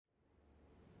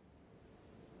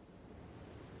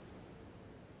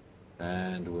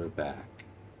And we're back.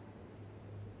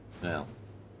 Well,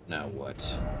 now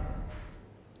what?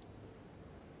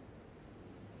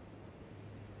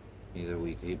 Either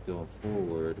we keep going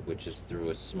forward, which is through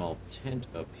a small tent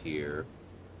up here.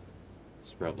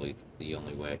 It's probably the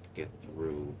only way I could get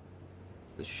through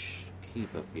the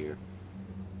keep up here.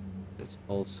 It's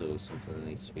also something that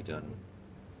needs to be done.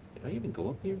 Did I even go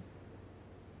up here?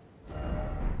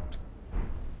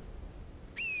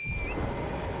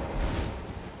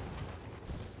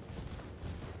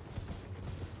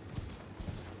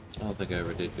 I don't think I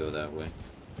ever did go that way.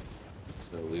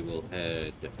 So we will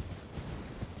head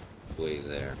way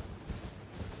there.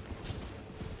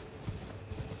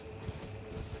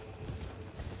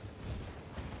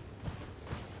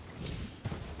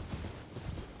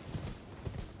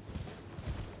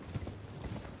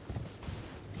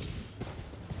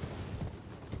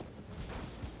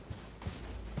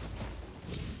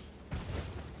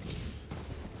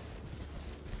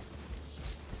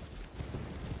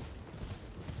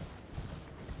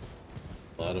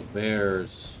 A lot of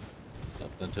bears.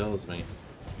 Something tells me.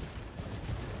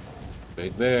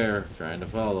 Big bear trying to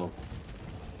follow.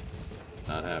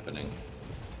 Not happening.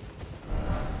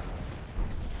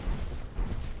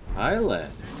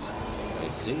 Island. I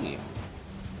see.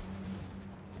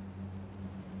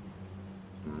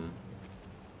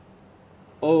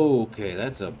 Okay,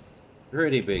 that's a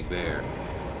pretty big bear.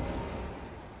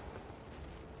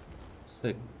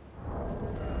 Let's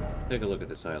take a look at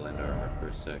this island armor for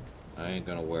a sec. I ain't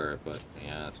gonna wear it, but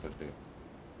yeah, that's what I do.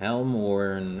 Helm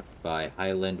worn by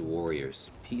Highland warriors,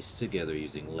 pieced together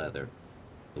using leather.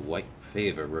 The white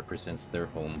favor represents their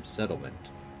home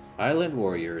settlement. Highland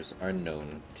warriors are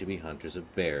known to be hunters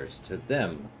of bears. To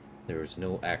them, there is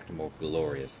no act more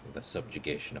glorious than the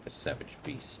subjugation of a savage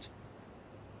beast.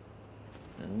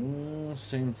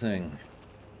 Same thing.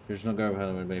 Traditional garb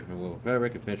helmet made from woven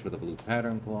fabric and pinched with a blue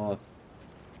pattern cloth.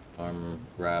 Arm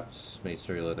wraps made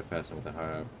sturdy leather fastened with the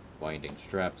hard winding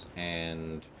straps,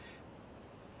 and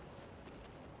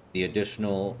the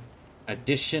addition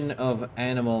of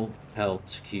animal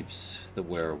pelt keeps the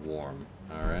wearer warm.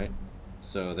 Alright,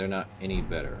 so they're not any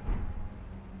better.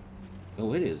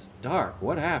 Oh, it is dark.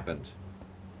 What happened?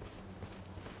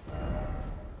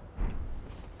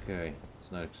 Okay,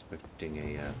 it's not expecting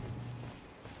a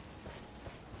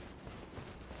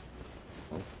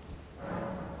oh.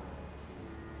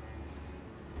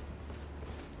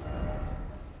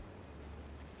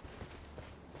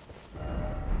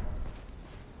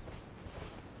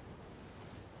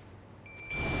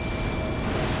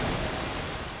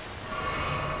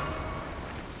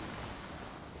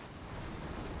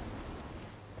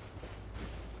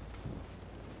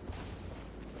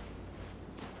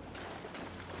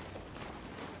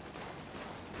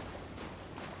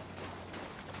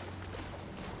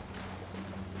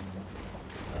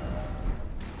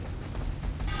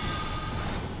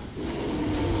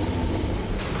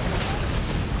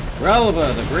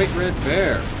 Releva, the Great Red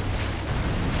Bear.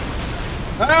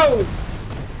 Ow!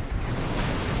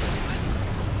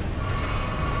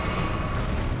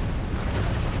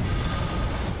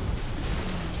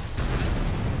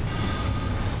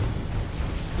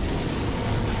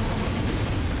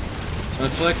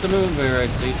 Much like the moon bear, I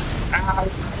see. Ow!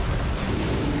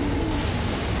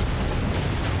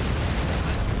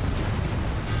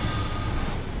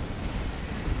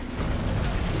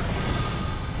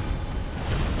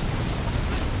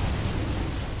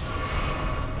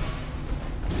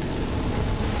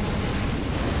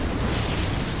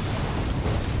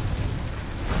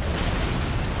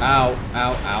 Ow,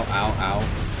 ow, ow, ow, ow.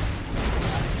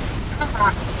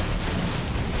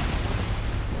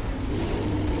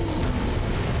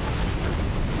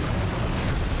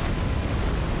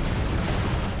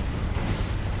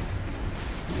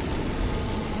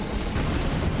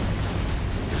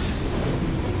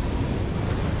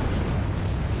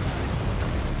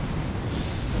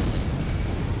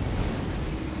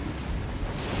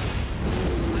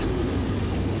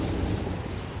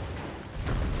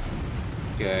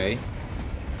 Okay.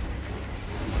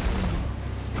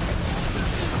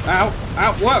 Ow!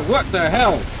 Ow! What the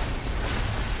hell?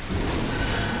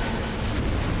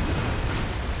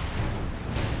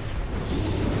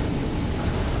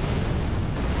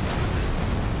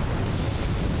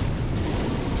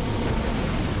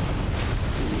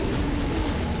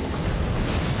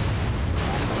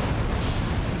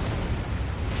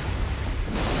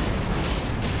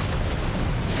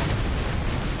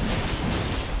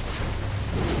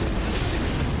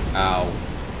 Ow.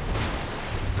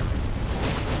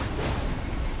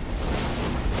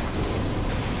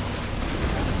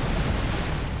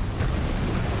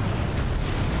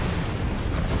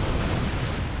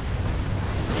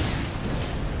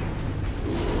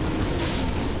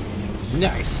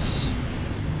 Nice.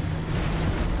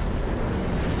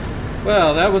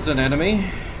 Well, that was an enemy.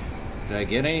 Did I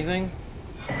get anything?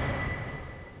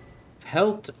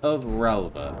 Pelt of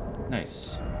Ralva.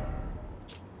 Nice.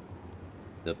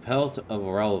 The Pelt of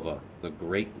Ralva, the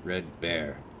Great Red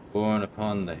Bear, born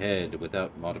upon the head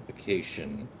without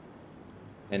modification.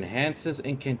 Enhances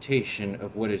incantation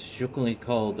of what is jokingly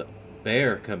called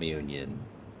Bear Communion.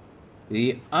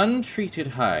 The untreated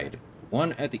hide,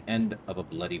 one at the end of a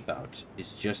bloody bout,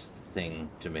 is just the thing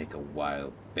to make a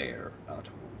wild bear out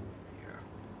of a warrior.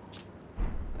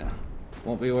 Yeah,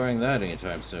 won't be wearing that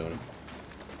anytime soon.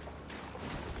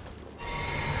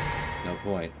 No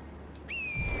point.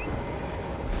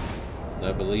 So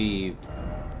I believe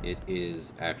it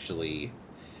is actually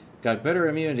got better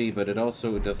immunity, but it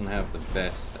also doesn't have the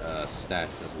best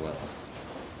stats as well.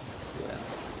 Yeah.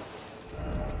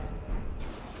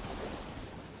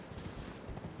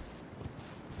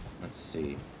 Let's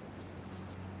see.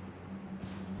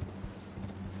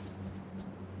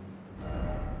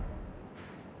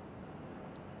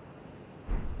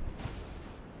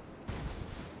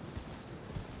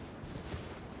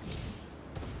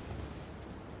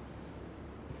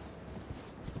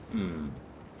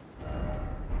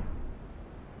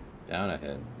 Down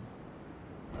ahead.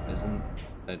 Isn't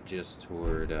that just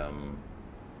toward,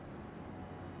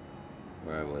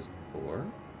 where I was before?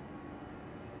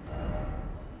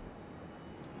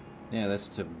 Yeah, that's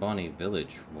to Bonnie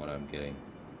Village, from what I'm getting.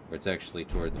 Where it's actually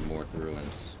toward the Morth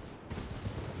Ruins.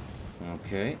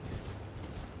 Okay.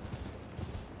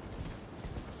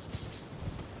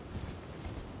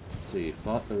 So you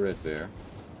fought the Red Bear.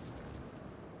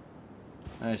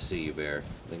 I see you, bear.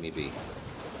 Leave me be.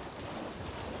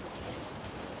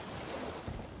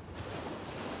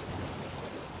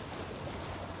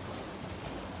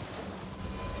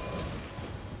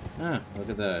 Ah, look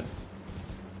at that.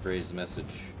 Phrase message.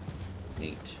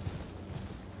 Neat.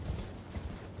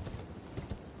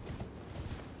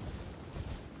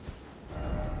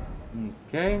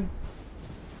 Okay.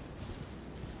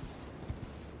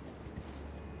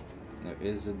 There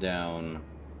is a down.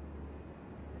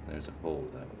 There's a hole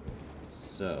that way.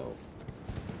 So,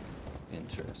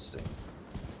 interesting.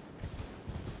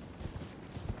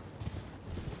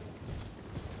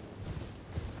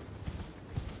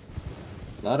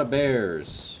 A lot of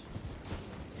bears.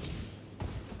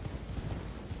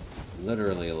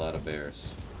 Literally a lot of bears.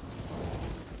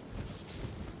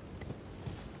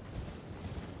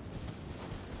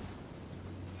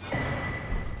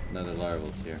 Another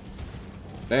larval here.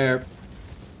 Bear!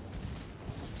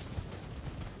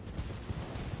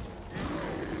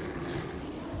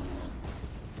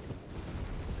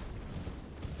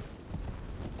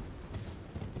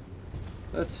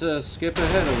 Let's skip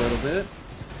ahead a little bit.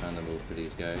 On the move for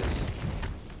these guys.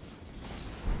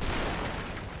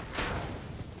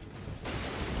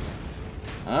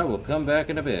 I will come back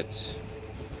in a bit.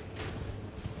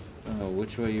 Oh,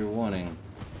 which way you're wanting?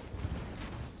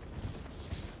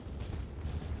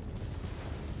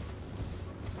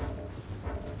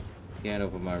 Can't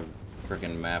open my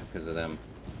frickin' map because of them.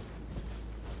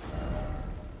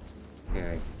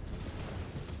 Okay.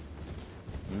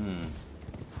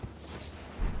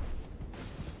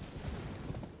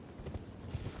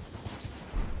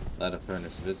 A lot of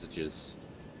furnace visages.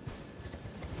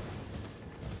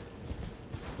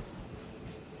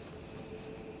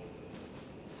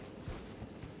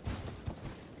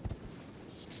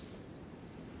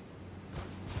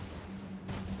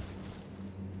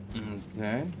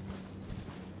 Okay.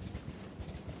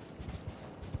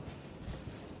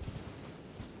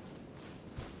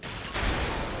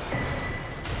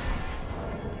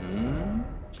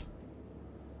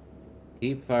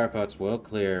 Keep firepots well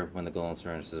clear when the golem's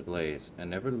furnace is ablaze,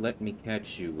 and never let me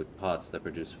catch you with pots that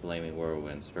produce flaming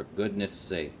whirlwinds, for goodness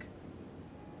sake.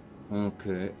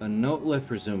 Okay, a note left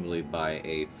presumably by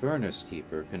a furnace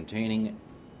keeper containing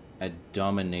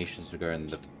admonitions regarding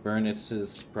the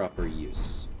furnace's proper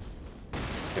use.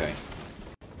 Okay.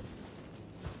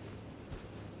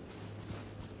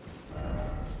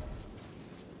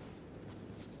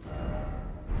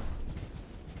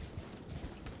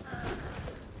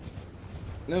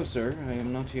 No, sir, I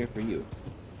am not here for you.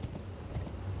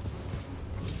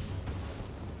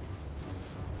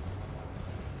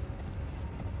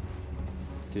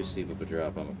 Too steep of a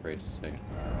drop, I'm afraid to say.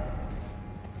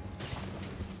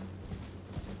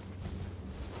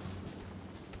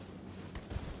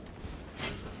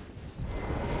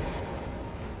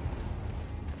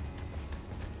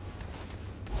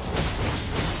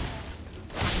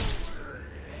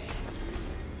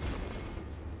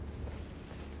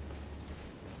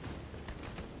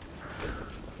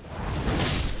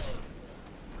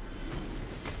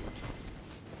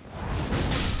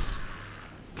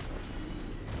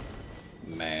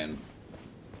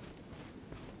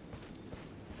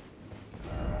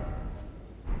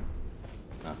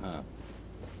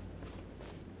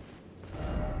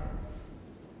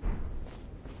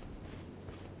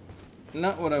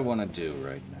 Not what I want to do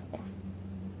right now.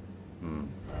 Hmm.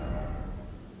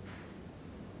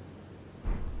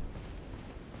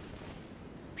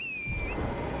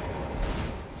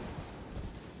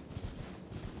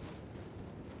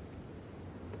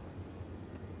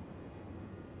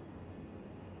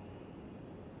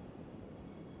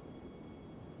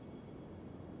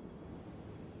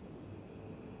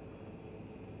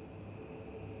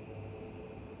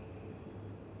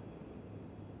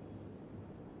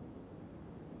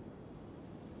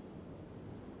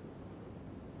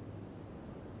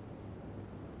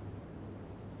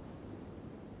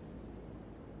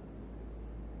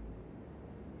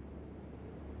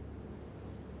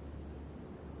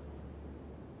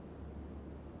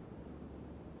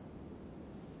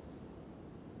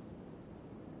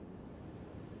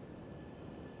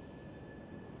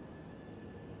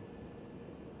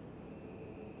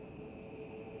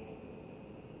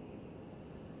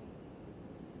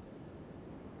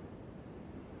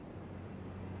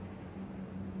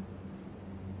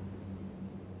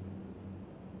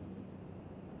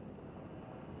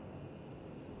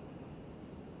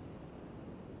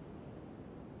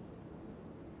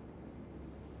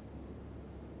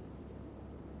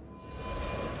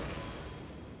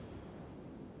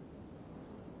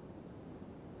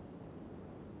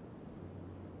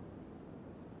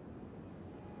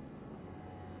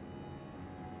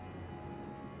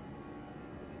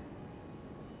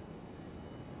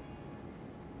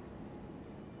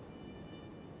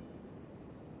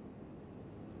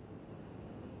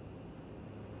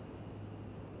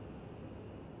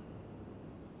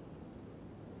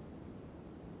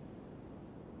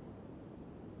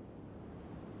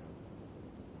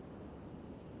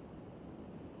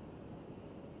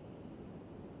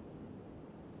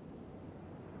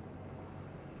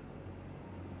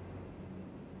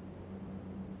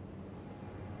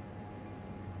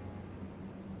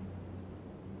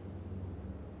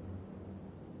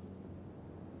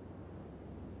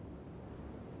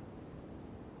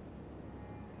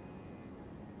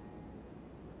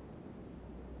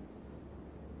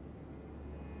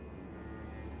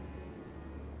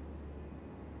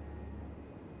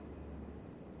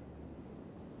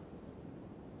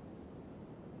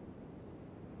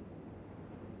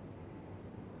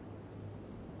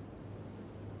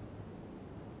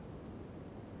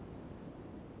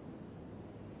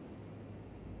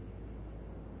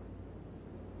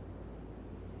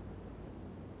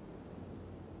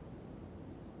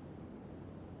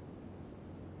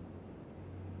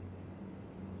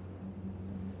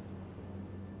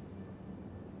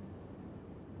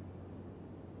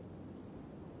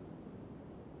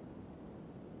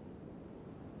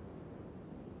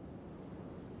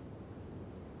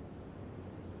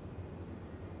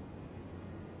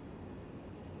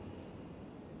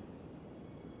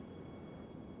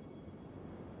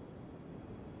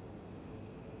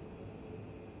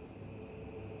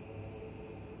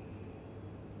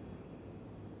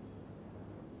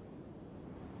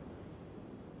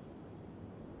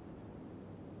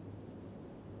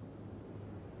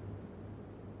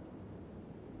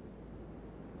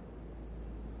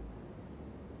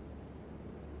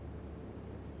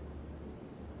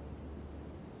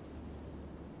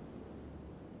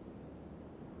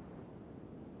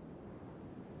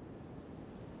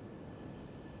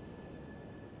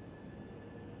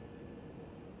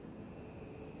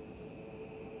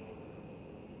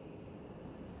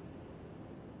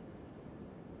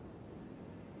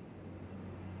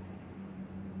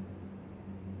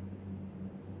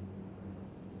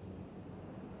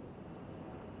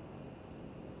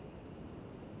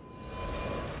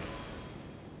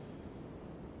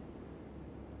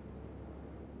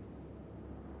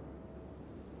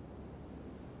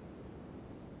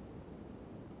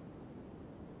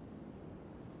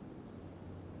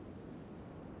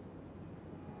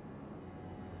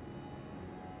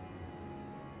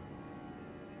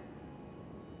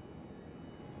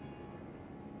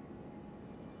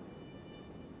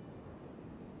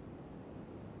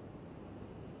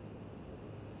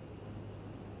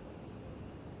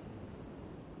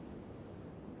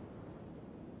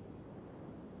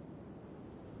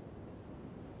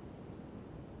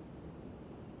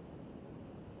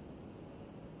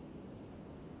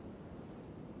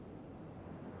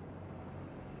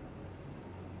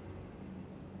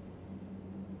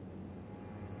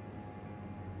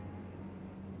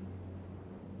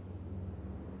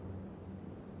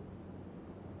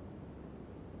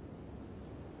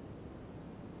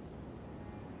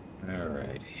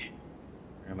 Alrighty.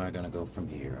 Where am I gonna go from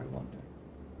here, I wonder?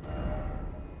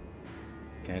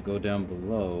 Can I go down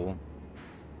below?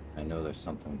 I know there's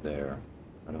something there.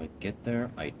 How do I get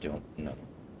there? I don't know.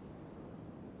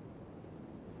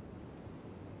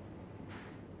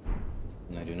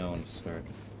 And I do know when to start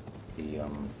the,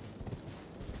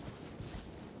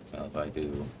 well, if I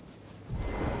do...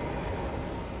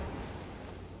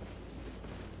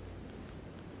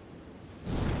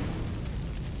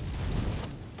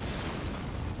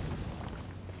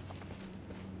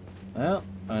 Well,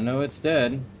 I know it's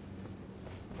dead.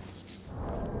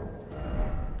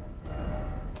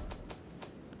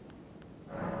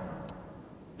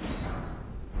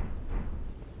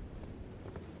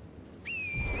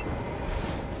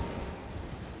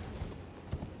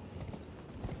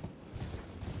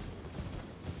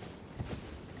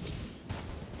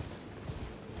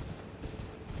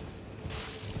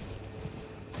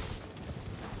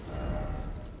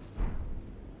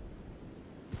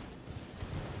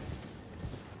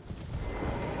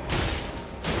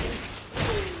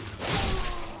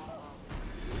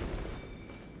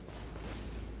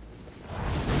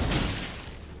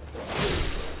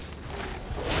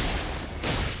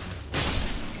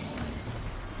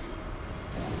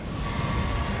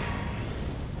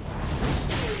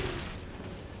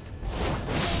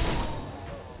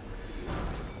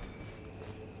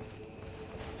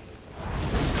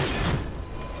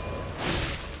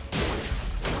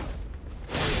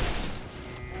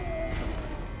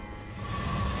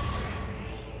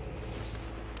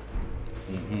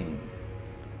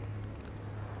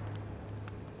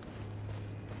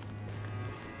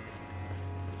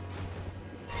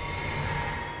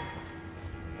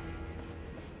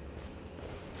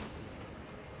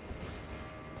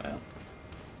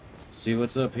 See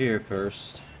what's up here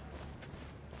first.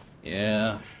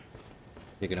 Yeah.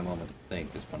 Taking a moment to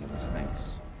think is one of those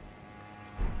things.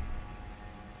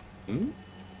 Hmm?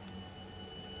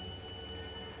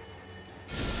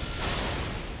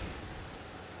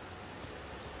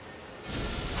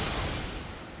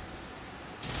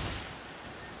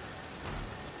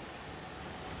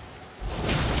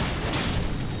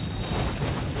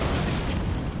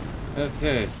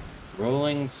 Okay.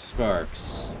 Rolling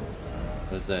Sparks.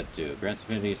 What does that do? Grants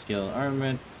affinity, skill, and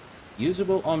armament.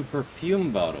 Usable on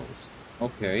perfume bottles.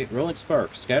 Okay. Rolling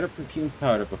Sparks. Scatter perfume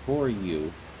powder before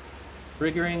you,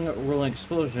 triggering a rolling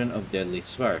explosion of deadly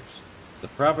sparks. The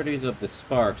properties of the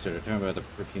sparks are determined by the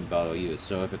perfume bottle used.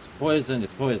 So if it's poison,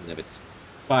 it's poison. If it's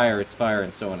fire,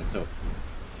 and so on and so forth.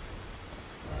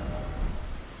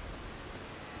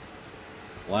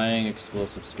 Flying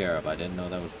explosive scarab. I didn't know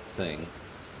that was the thing.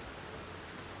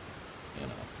 You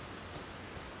know.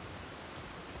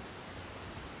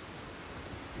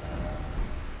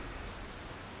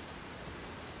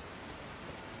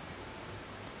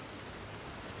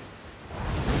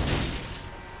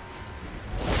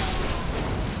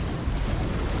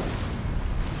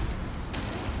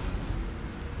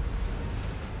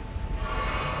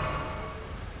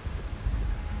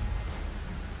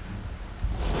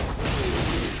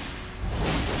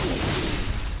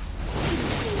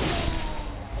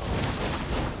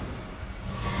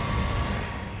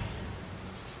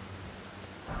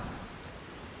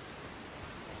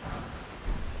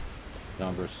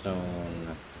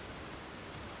 Stone.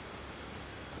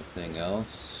 Anything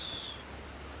else?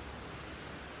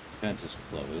 Can't just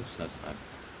close. That's not.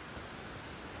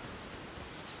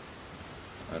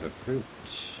 Out of fruit.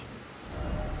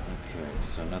 Okay,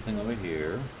 so nothing over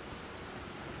here.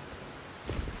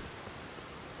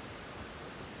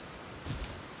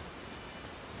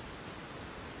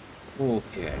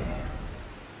 Okay.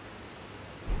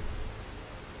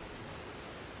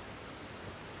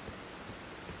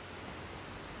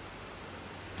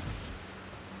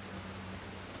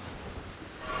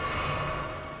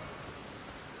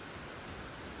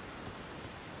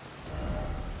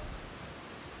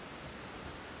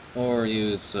 Or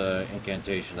use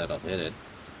incantation that'll hit it.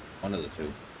 One of the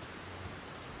two.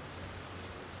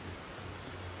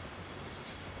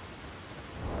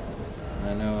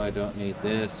 I know I don't need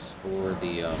this or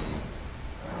the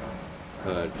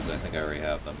hood, because I think I already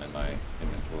have them in my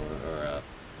inventory or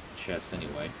chest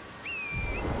anyway.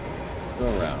 Go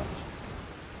around.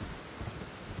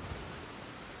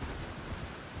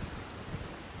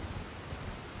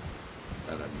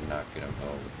 That I'm not gonna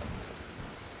go with them.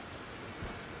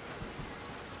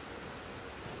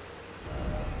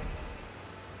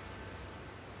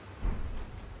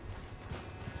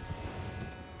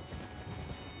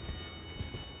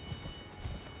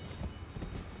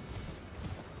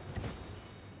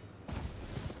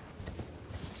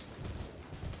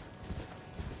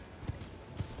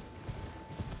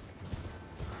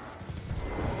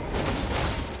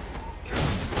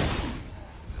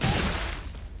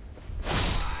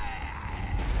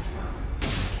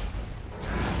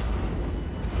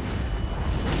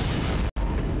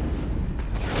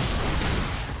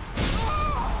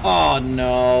 Oh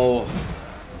no!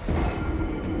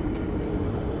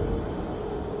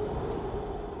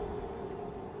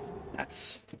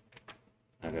 Nuts.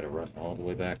 I gotta run all the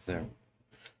way back there.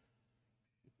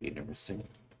 Be interesting.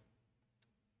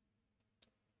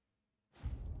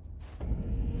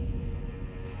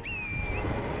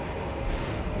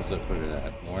 Also put it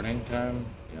at morning time?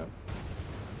 Yep.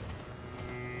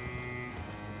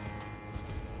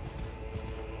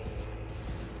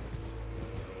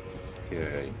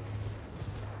 Okay.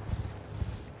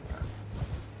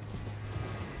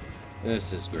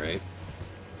 This is great.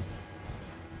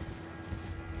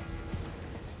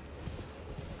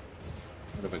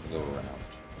 What if I can go around?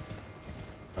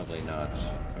 Probably not.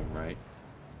 I'm right.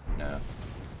 No.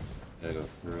 Gotta go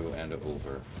through and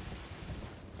over.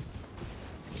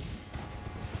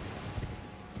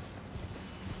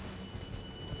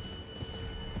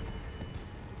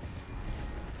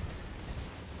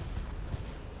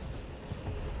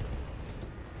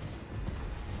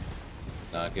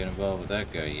 Not get involved with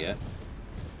that guy yet.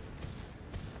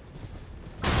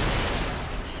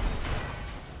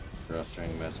 Drawstring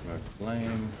Messmer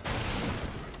flame.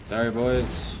 Sorry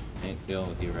boys, ain't dealing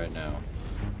with you right now.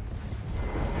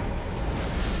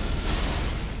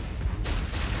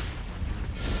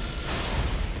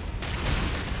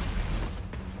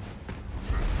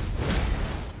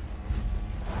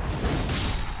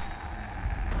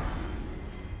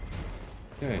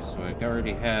 Okay, so I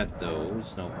already had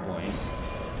those, no point.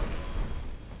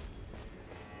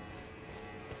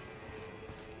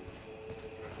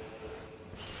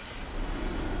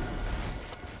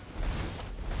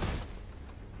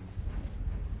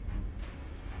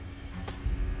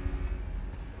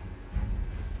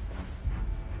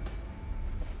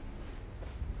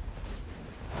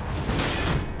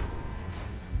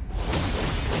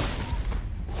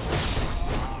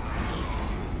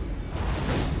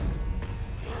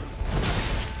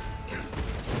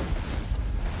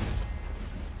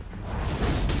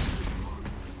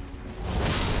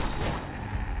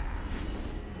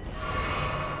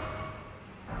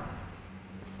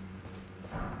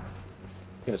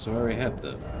 Okay, so I already have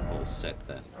the whole set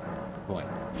then. Point.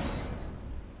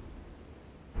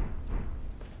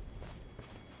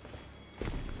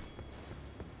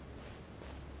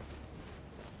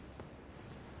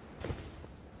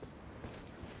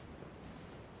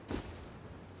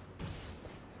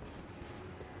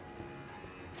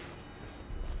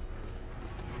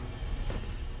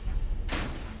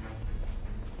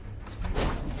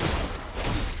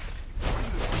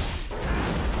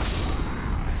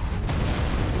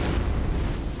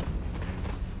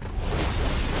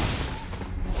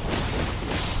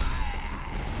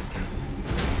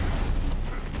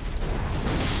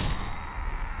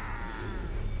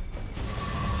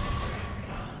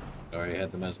 Already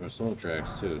had the Messmer soul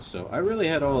tracks too, so I really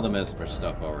had all the Messmer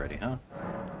stuff already, huh?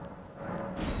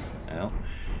 Well,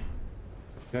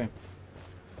 okay.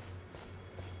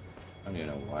 I don't even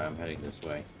know why I'm heading this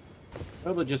way.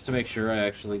 Probably just to make sure I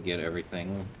actually get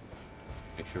everything.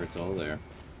 Make sure it's all there.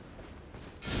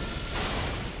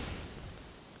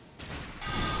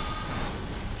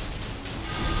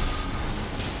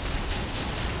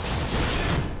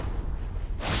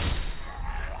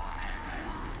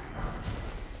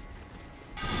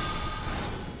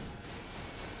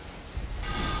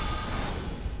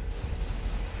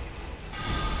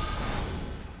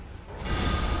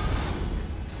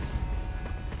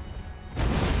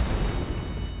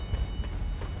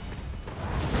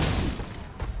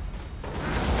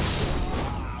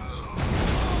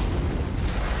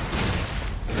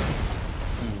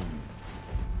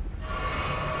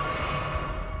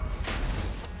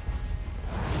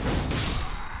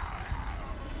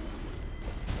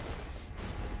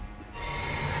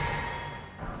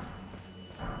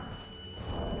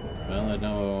 Well, I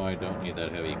know I don't need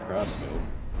that heavy crossbow.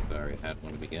 I already had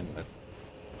one to begin with.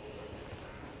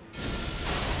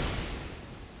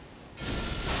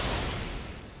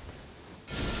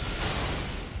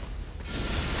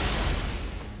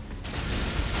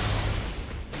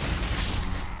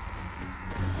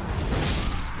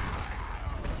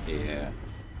 Yeah.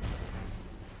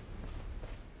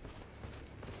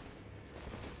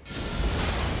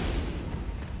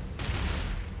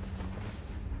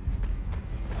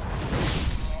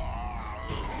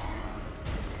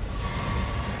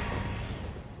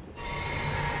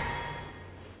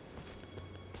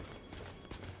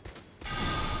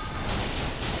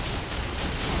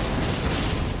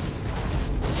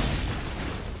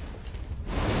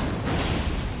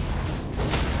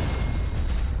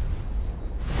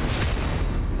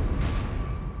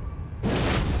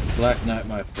 Black Knight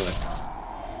my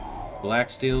foot. Black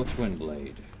Steel Twin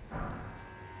Blade.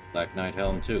 Black Knight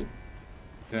Helm too.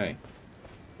 Okay.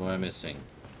 What am I missing?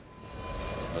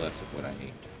 Oh, that's what I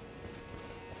need.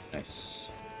 Nice.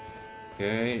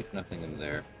 Okay, nothing in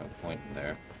there. No point in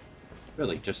there.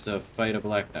 Really, just to fight a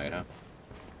Black Knight, huh?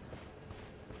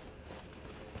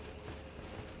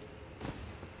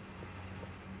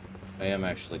 I am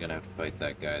actually gonna have to fight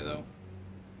that guy, though.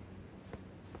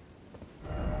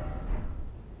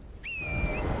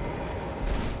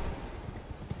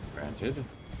 Granted.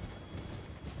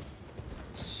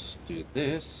 Let's do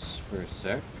this for a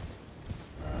sec.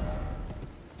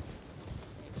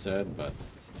 It said, but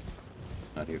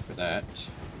not here for that.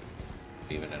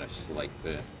 Even in a slight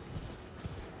bit.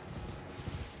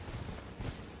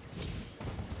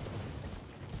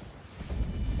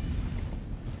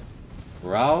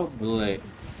 Brow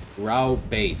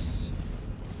base.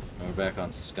 We're back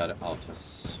on Scud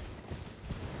Altus.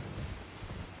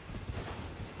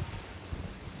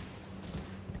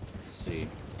 Let's see.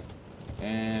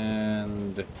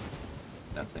 And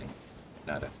nothing.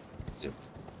 Nada. Zip.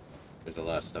 There's a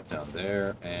lot of stuff down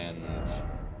there, and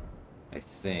I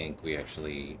think we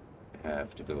actually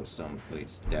have to go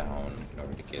someplace down in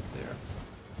order to get there.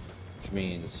 Which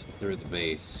means through the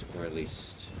base, or at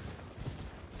least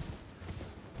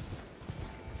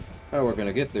how we're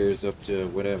gonna get there is up to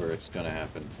whatever it's gonna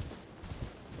happen.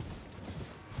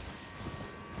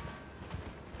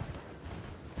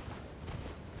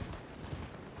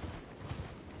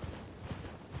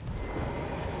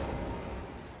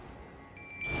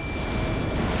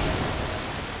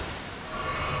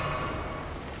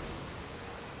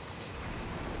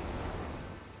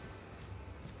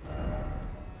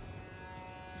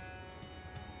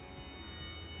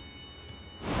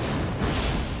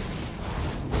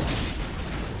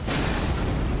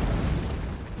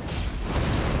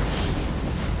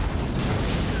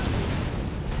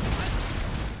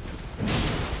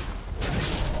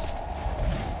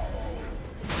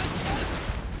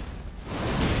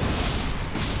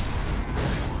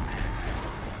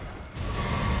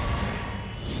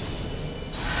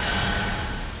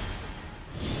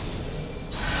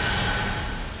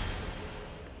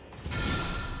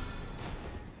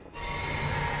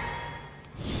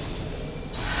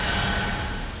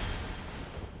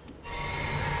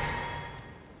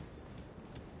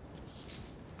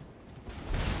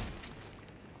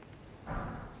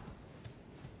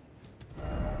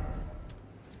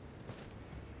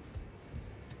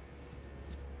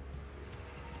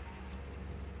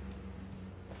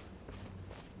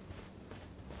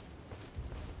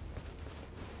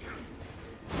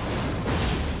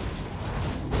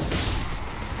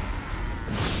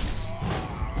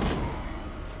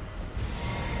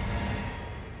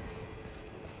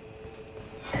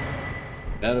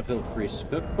 Battlefield Priest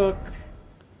Cookbook.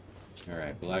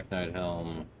 Alright, Black Knight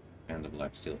Helm and the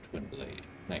Black Steel Twin Blade.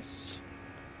 Nice.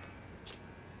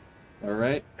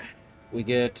 Alright. We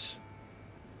get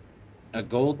a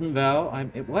Golden Vow.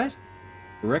 What?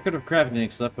 A record of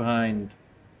crafting left behind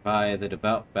by the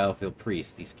devout Battlefield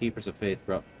Priest. These keepers of faith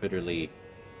fought bitterly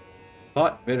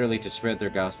to spread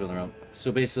their gospel in the realm.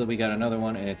 So basically we got another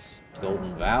one and it's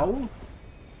Golden Vow?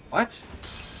 What?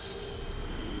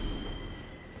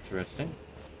 Interesting.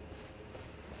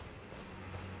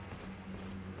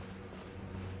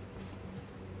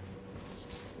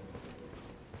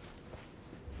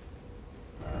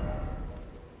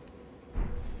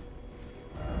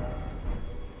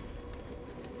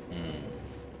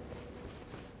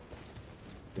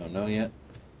 Don't know yet.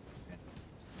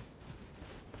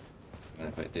 And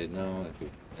if I did know, it'd be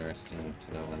interesting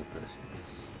to know when the person is.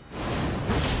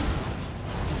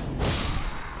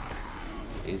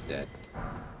 He's dead.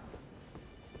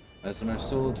 Messmer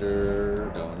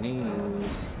soldier, don't need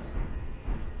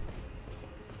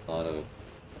a lot of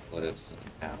what ifs and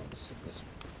hows in this one.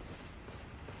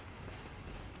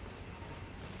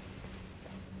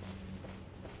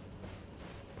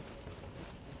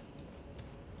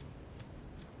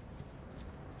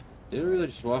 Did we really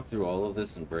just walk through all of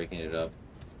this and breaking it up?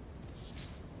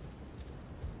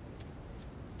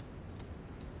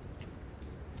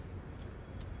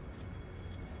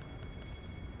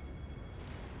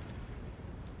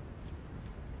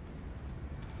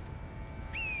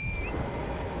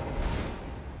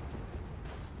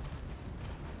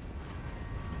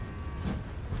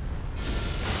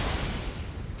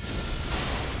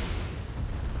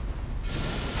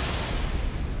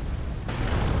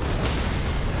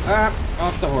 Ah,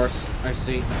 off the horse. I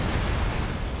see.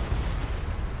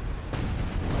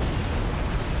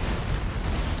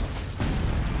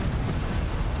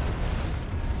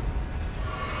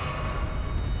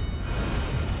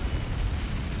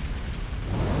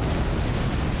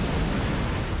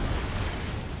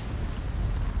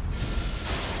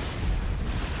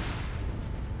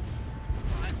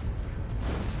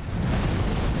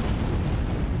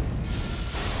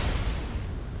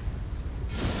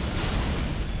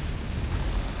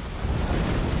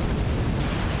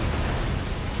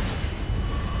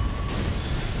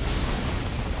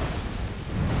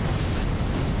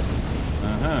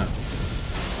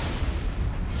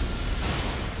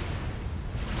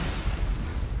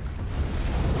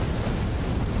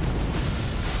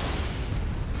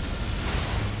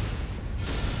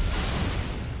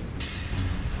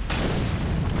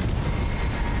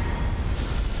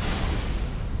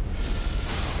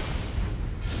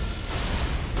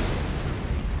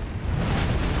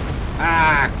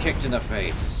 Ah, kicked in the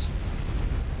face.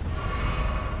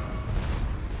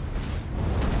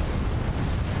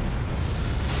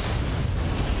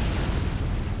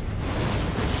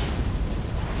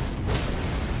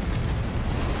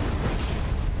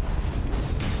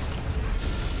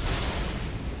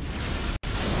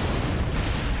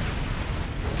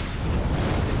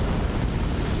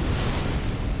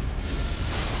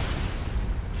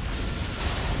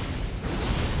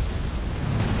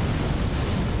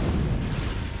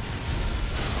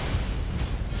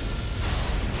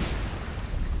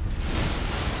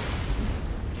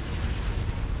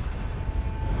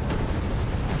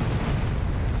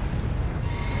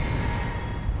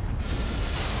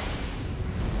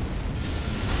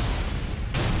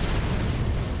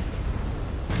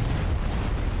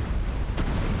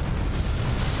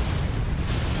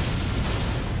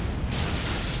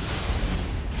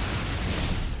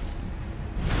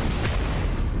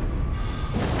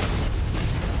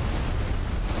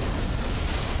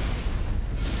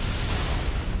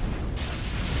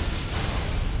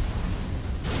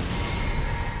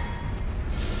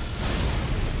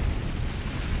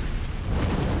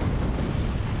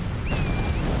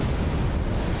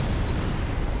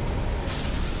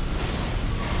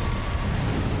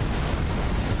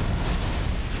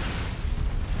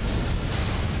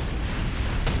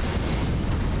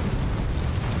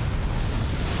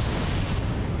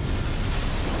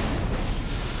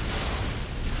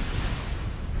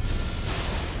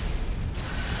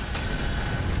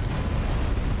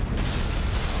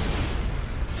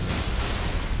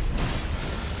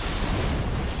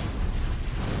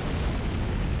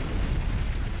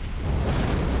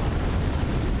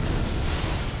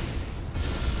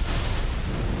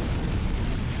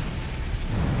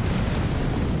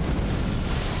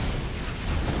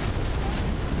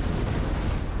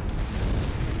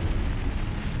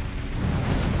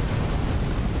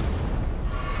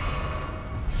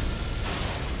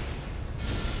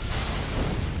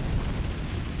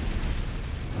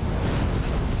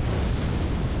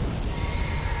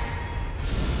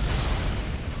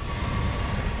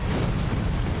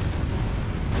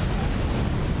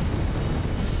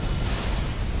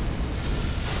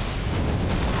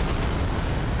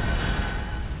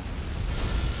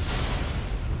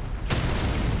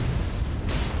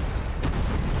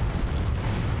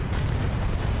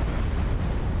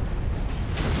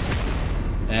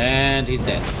 And he's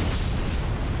dead.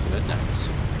 Good night.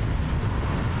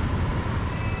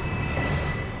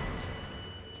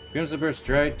 Crimson Burst,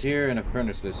 Dried Tear, and a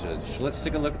Furnace Visage. Let's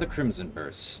take a look at the Crimson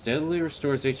Burst. Steadily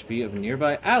restores HP of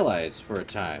nearby allies for a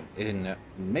time in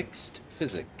Mixed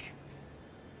Physic.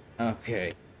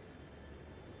 Okay.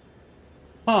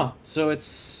 Huh, so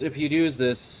it's, if you'd use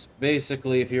this,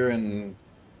 basically if you're in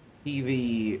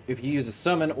PV, if you use a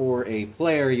summon or a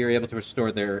player, you're able to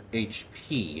restore their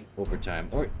HP over time.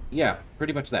 Or, yeah,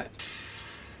 pretty much that.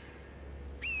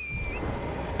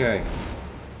 Okay.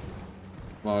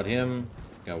 Mod him.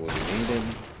 Got what we needed.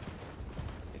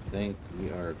 I think we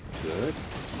are good.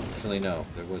 Actually, no.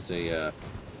 There was a,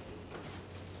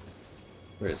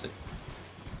 where is it?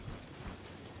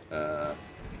 Over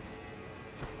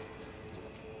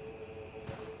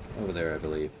there, I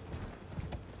believe.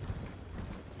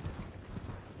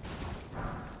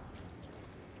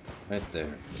 Right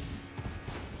there.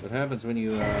 What happens when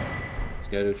you,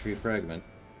 Erdtree fragment?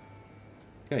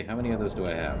 Okay, how many of those do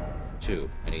I have? 2.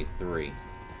 I need 3.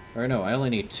 Or no, I only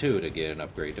need 2 to get an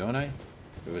upgrade, don't I?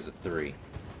 Or was it 3?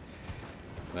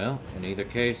 Well, in either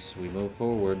case, we move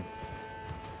forward.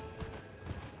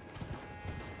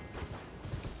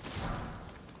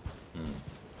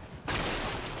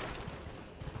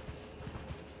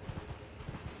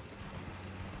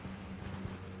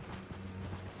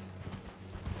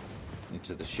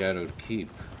 Into the Shadowed Keep.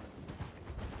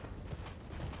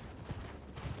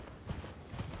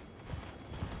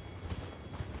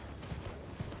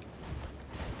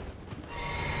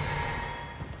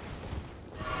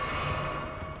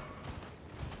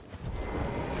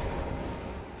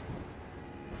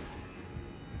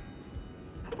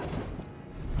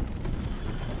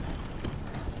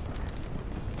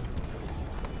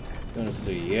 Gonna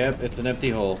see. Yep, it's an empty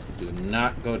hole. Do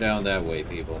not go down that way,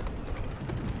 people.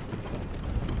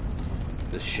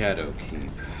 The Shadow Keep.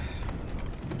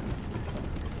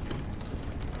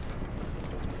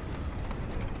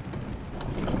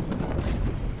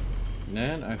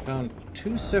 And I found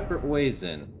 2 separate ways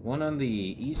in. One on the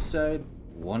east side,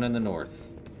 one on the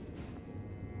north.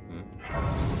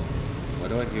 Why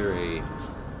do I hear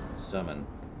a summon?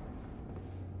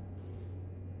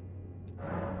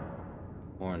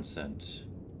 Horn scent.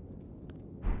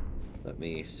 Let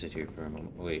me sit here for a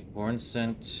moment. Wait, horn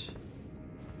scent.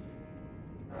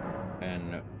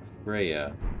 and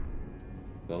Freya.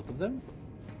 Both of them?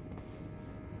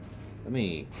 Let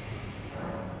me...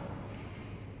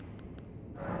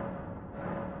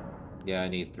 Yeah, I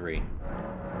need 3.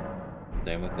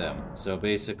 Same with them. So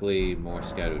basically, more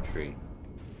Erdtree.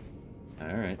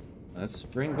 Alright. Let's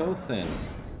bring both in.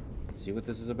 See what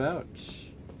this is about.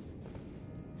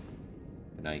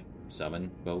 Can I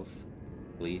summon both?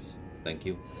 Please? Thank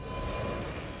you.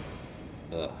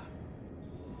 Ugh.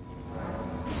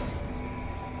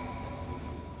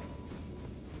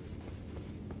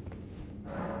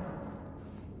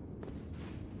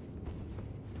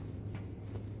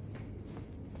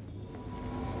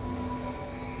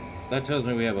 That tells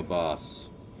me we have a boss.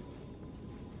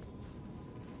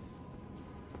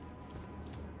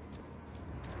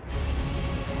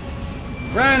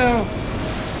 Rhino!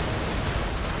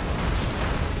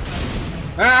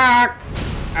 Ah!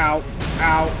 Ow.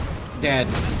 Ow. Dead.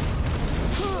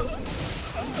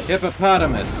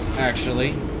 Hippopotamus,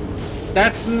 actually.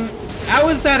 That's... How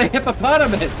is that a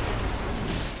hippopotamus?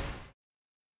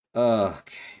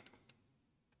 Okay.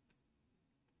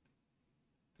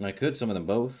 I could summon them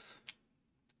both.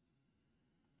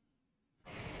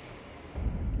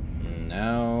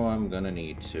 Now I'm gonna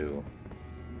need to.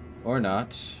 Or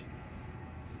not.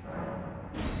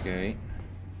 Okay.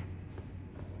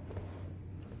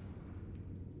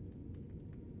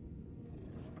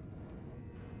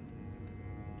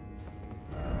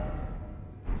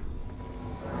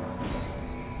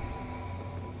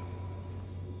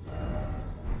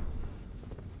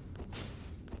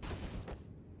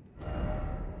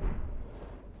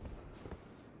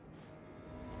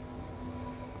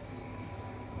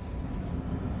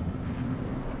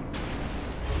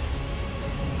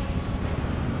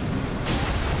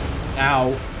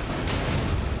 Ow.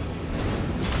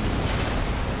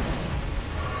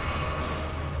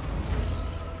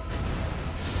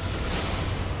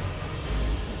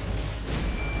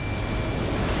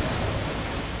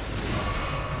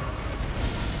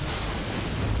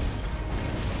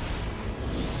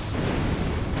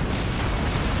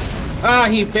 Ah,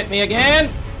 he bit me again!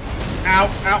 Ow,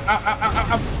 ow, ow, ow, ow,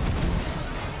 ow, ow.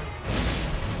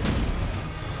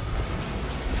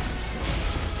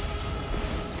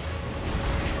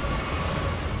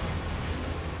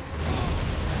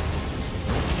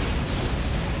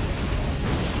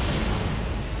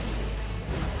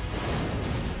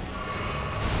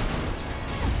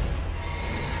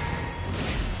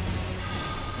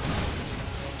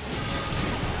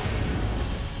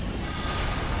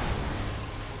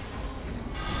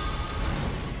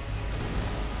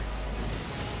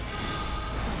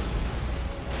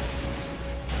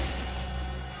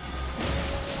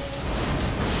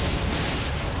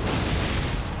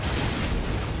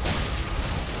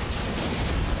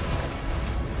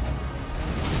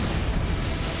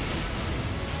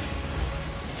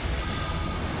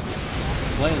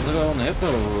 Playing the on the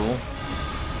hippo rule.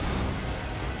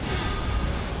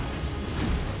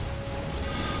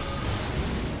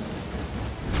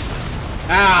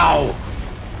 Ow!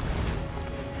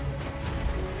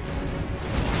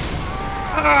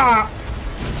 Ah!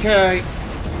 Okay.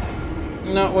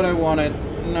 Not what I wanted.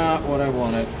 Not what I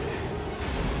wanted.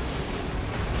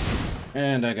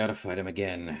 And I gotta fight him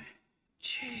again.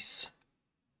 Jeez.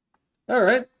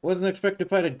 Alright. Wasn't expecting to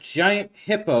fight a giant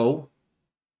hippo.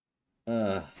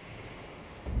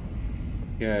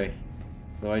 Okay.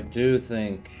 So I do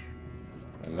think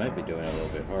I might be doing a little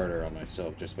bit harder on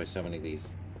myself just by summoning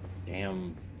these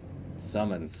damn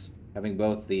summons. Having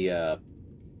both the,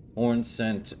 horn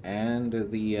scent and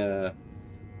the,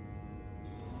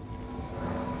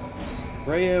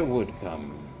 Freya would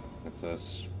come with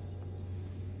us.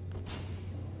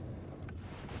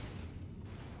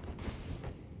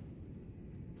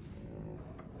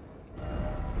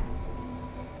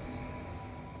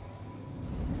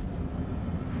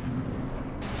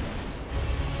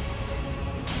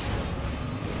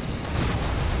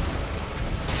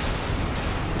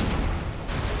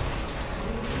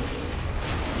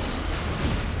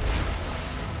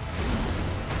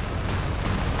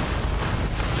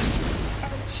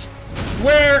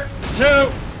 Where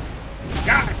to?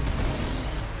 God.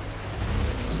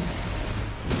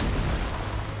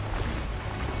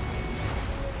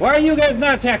 Why are you guys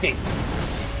not attacking?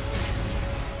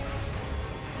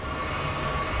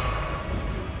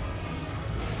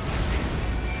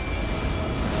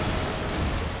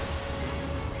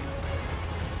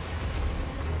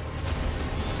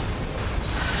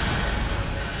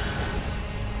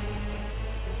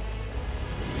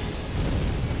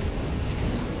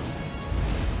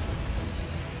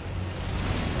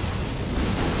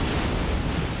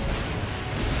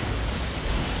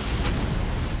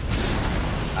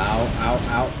 ow,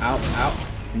 ow, ow, ow.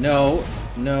 No,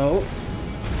 no.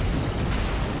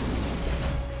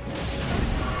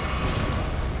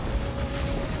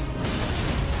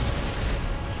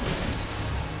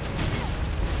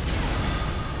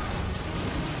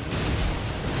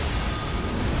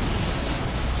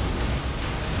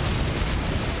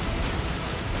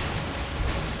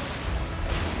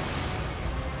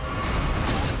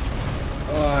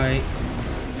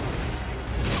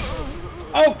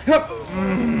 Oh,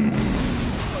 come!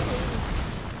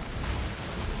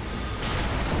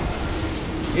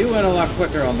 He went a lot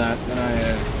quicker on that than I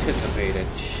anticipated.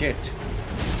 Shit.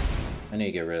 I need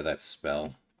to get rid of that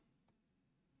spell.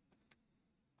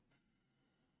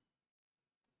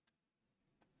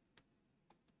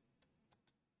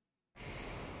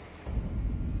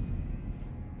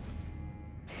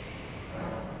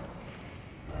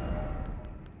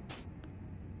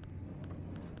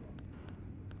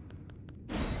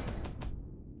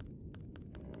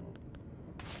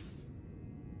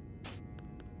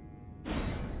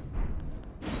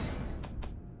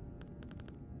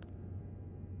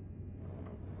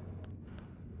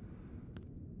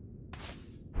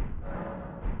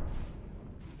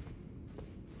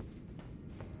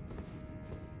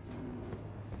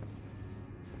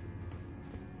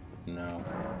 No.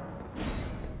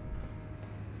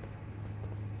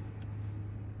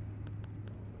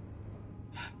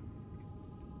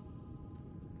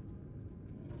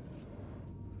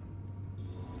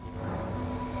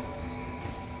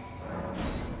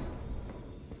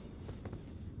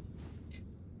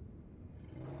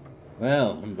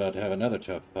 Well, I'm about to have another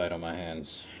tough fight on my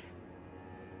hands.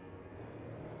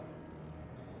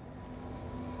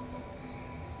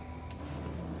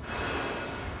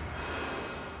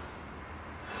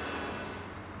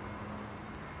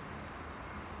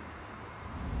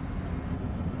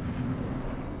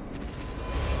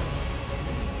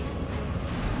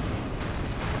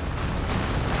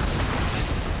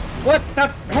 What the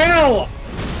hell?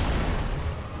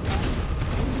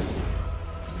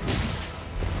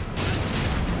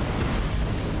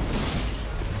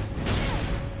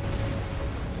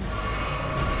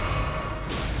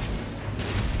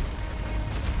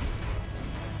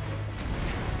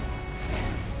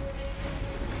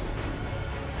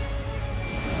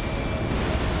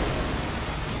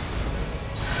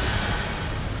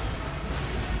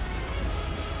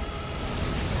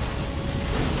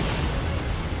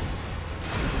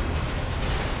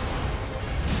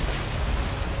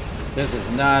 This is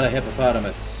not a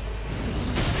hippopotamus.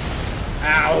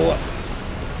 Ow!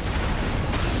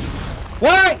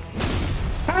 What?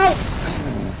 How?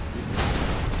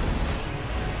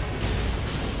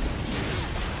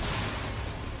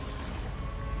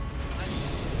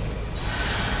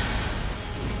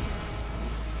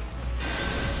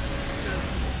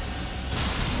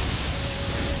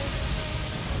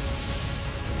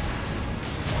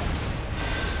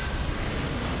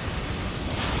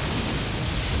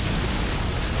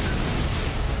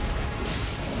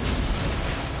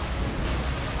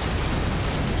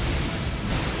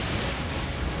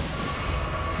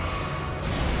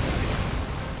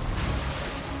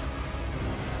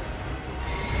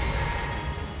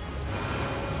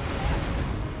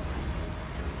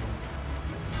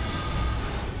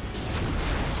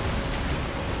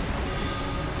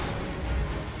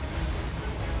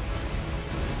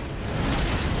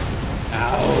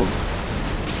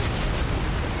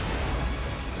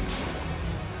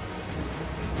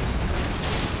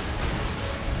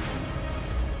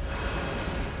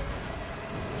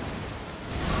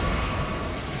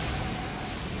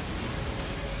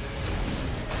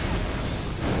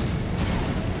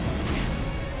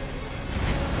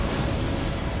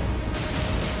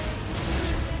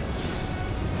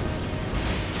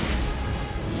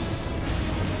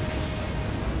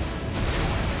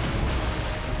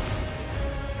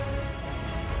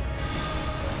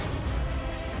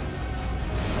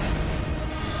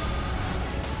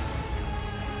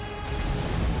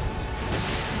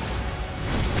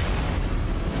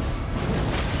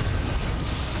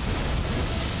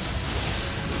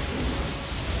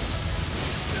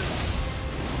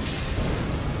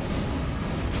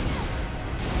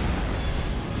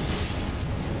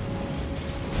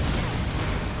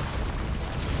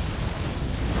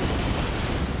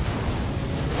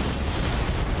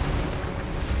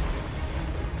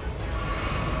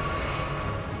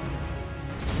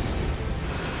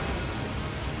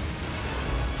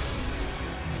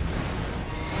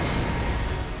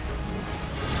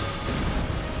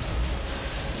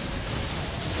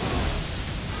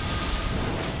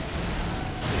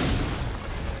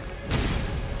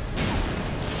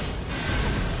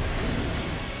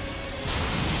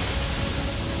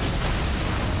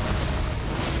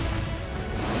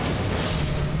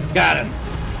 Got him!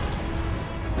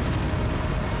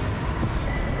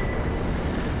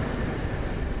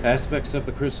 Aspects of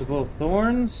the Crucible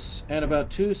Thorns, and about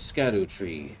 2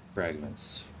 Erdtree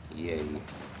fragments. Yay.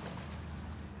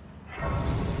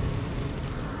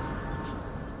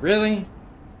 Really?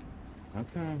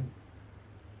 Okay.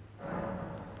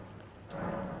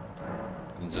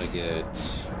 Means I get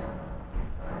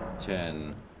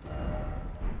 10.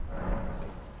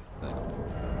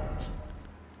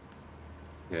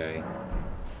 Okay.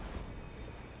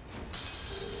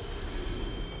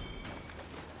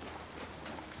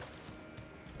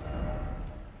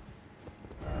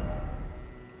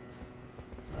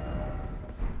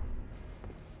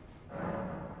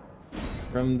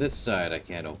 From this side, I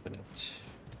can't open it.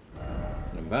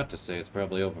 I'm about to say it's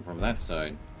probably open from that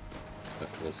side, but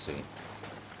we'll see.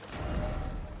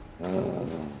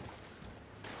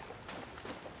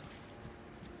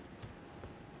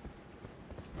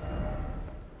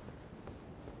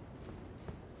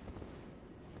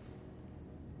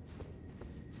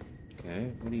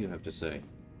 Okay, what do you have to say?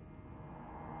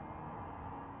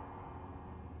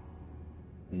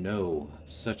 No,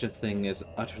 such a thing is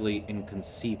utterly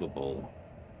inconceivable.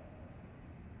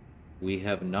 We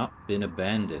have not been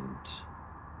abandoned.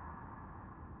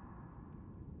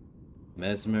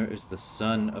 Messmer is the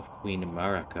son of Queen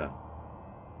Marika.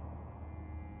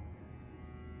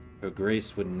 Her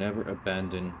grace would never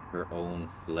abandon her own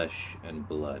flesh and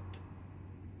blood.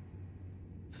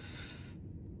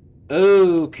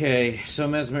 Okay, so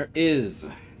Messmer is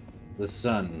the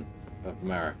son of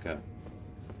Marika.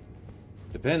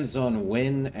 Depends on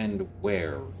when and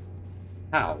where.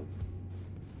 How?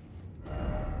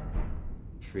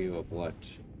 Trio of what?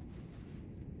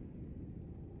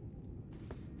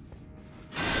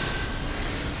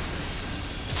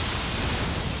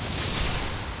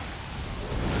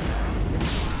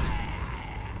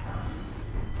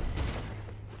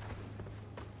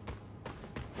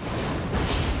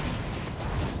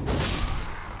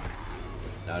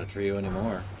 Not a trio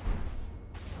anymore.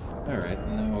 Alright,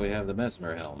 now we have the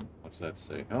Messmer helm. What's that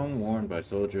say? Helm worn by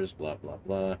soldiers, blah blah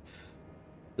blah.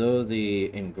 Though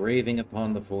the engraving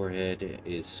upon the forehead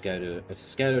is it's a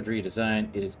Erdtree design,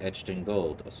 it is etched in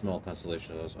gold. A small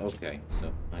constellation of those. Okay,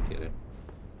 so I get it.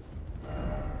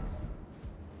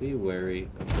 Be wary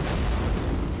of the...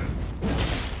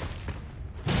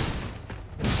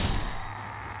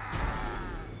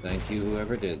 Thank you,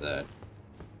 whoever did that.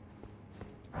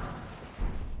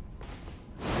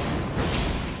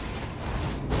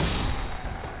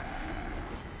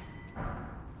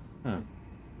 Huh.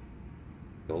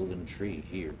 Golden tree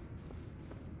here.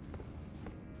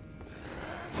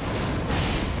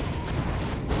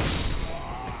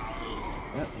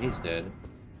 Yep, he's dead.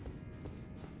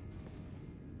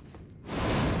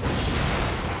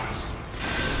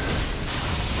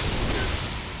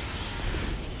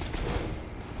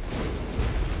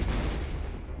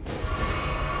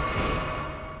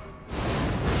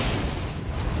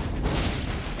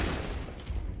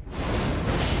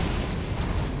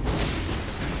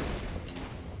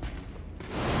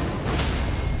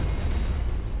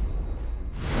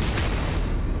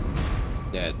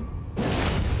 Dead.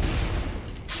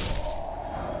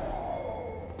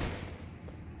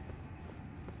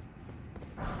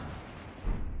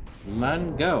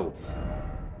 Man, go.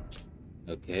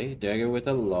 Okay, dagger with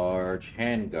a large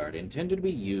handguard, intended to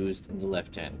be used in the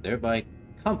left hand, thereby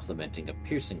complementing a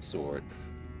piercing sword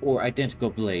or identical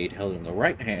blade held in the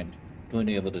right hand to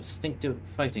enable a distinctive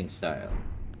fighting style.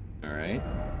 Alright,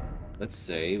 let's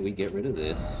say we get rid of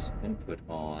this and put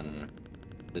on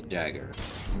the dagger.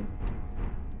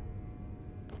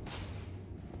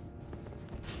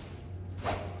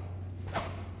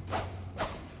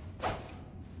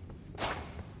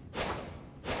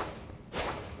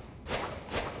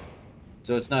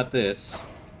 So it's not this.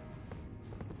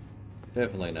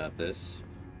 Definitely not this.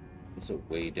 It's a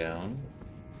way down.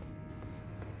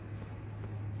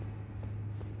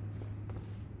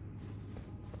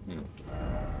 I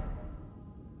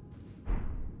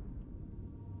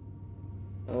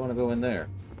don't want to go in there.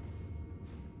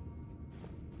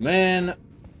 Man,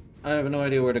 I have no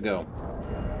idea where to go.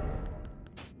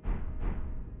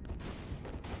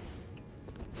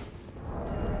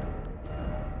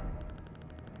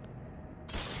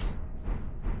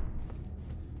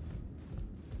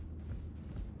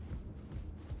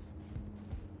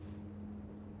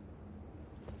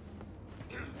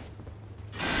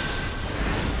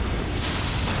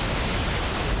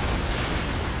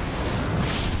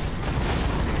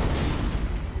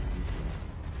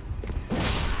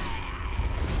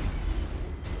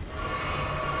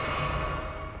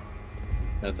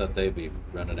 I thought they'd be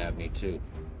running at me too.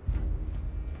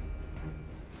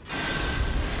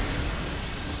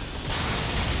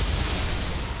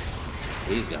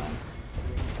 He's gone.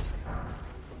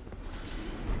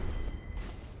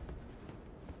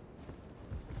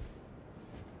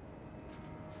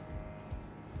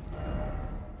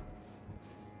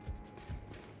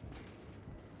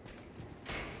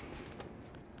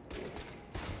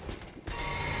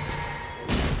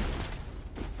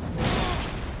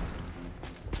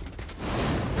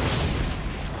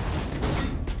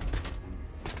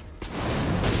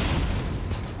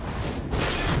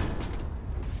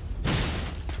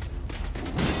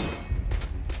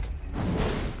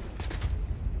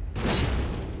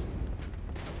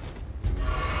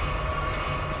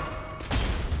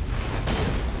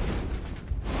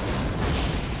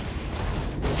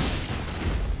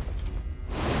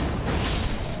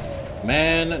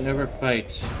 Man, never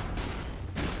fight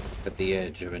at the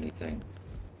edge of anything.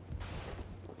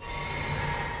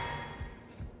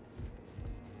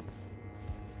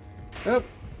 Oh.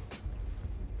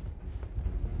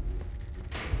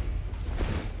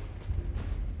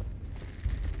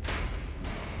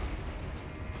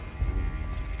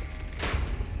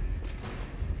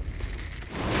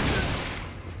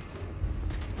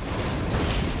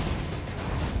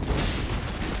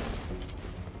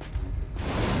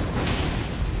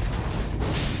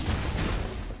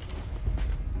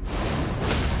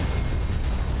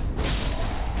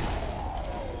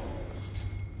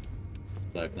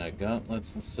 Black Knight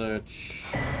Gauntlets and such.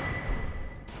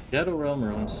 Shadow Realm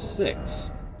Room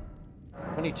 6.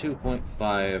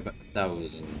 22.5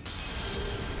 thousand.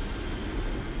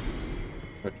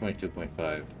 Or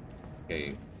 22.5.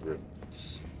 Okay,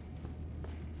 rooms.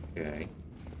 Okay.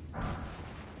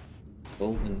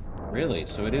 Golden. Really?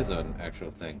 So it is an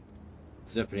actual thing.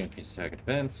 Zeppelin increased attack and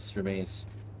defense. Remains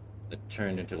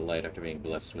turned into the light after being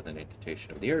blessed with an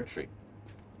incantation of the Erdtree.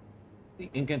 The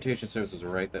incantation serves as a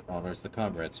rite that honors the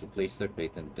comrades who placed their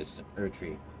faith in the distant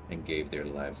Erdtree and gave their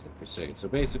lives in the crusade. So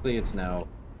basically, it's now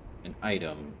an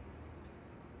item.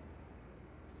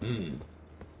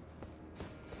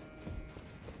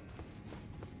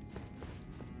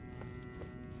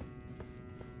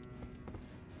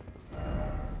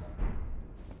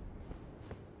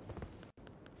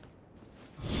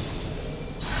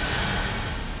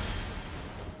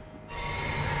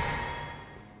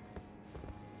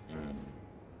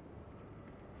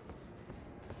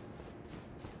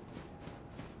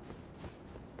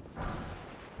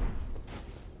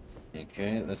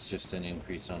 Okay, that's just an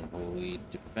increase on holy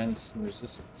defense and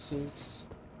resistances.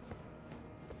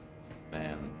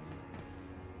 Man.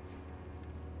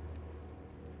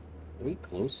 Are we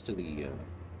close to the,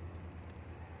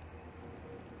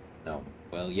 No.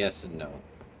 Well, yes and no.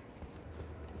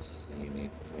 This is a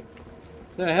unique...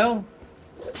 The hell?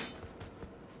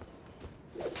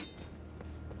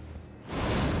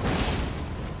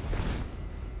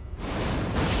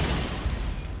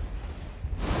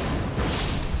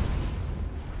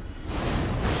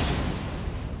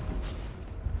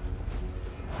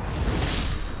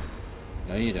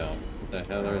 No, you don't. What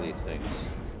the hell are these things?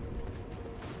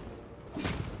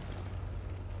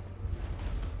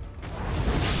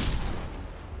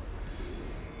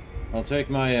 I'll take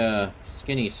my,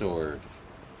 skinny sword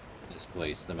in this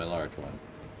place than my large one.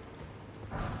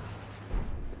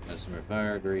 Messmer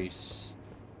fire grease.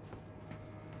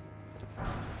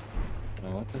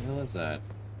 Oh, what the hell is that?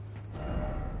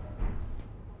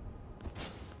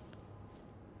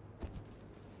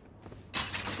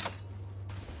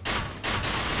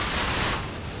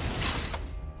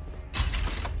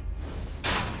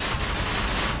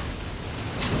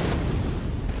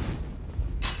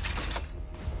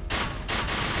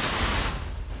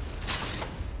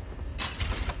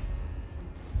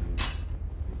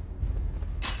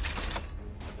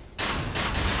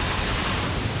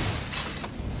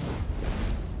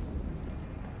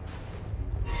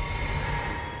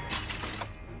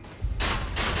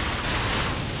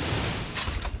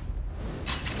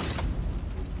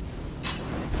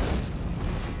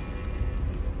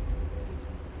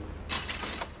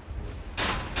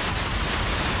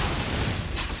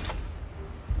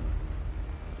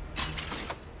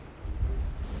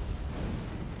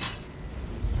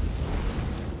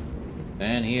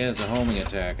 And he has a homing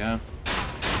attack, huh?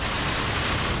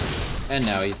 And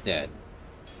now he's dead.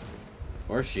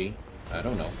 Or she. I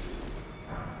don't know.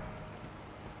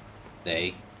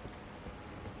 They.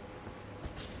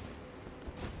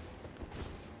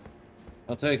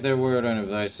 I'll take their word on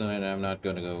advice, and I'm not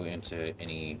going to go into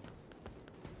any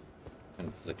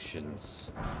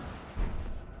conflictions.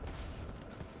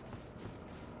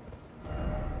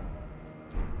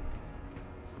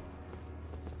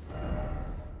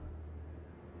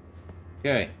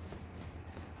 Okay.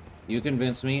 You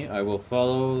convince me, I will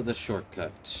follow the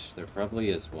shortcut. There probably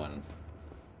is one.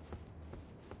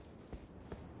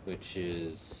 Which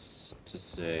is to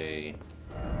say...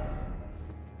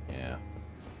 Yeah.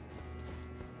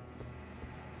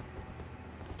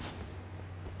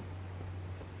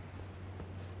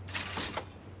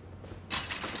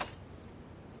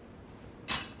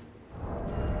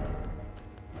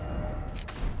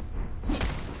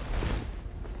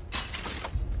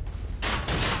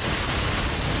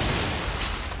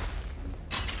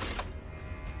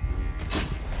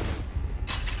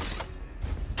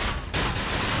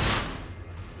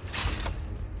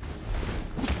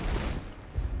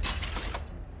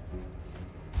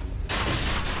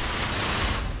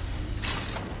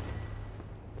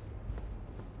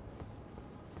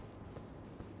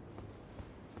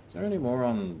 Is there any more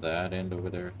on that end over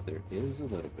there? There is a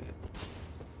little bit.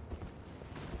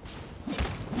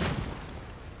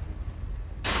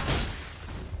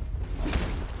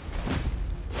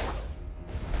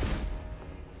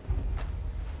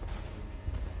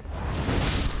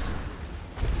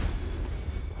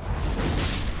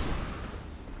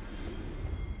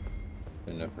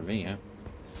 Good enough for me, huh?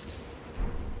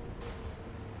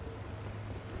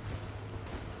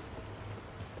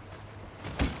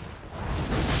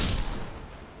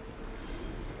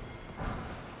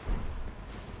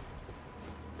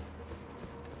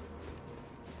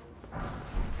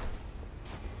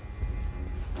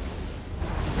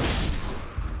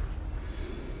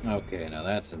 Okay, now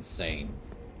that's insane.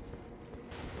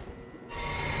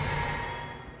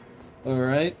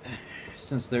 Alright,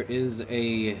 since there is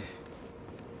a...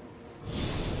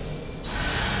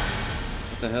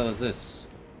 What the hell is this?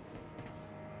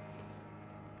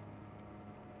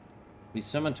 Be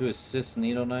summoned to assist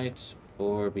Needle Knight,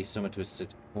 or be summoned to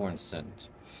assist Horn Scent.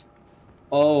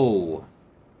 Oh!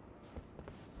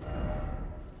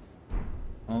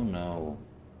 Oh no.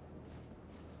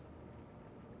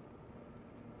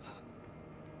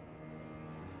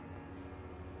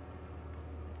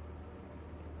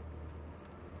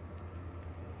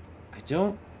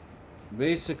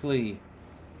 Basically,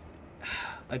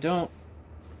 I don't...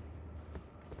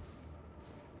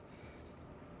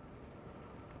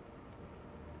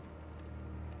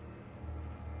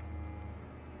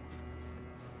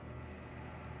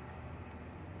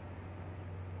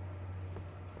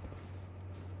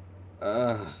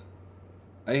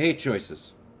 I hate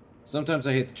choices. Sometimes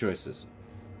I hate the choices.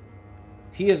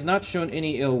 He has not shown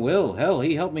any ill will. Hell,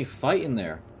 he helped me fight in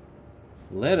there.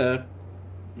 Letta...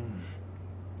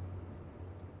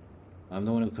 I'm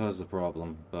the one who caused the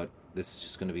problem, but this is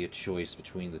just going to be a choice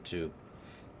between the two.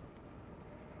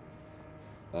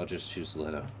 I'll just choose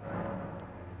Letta.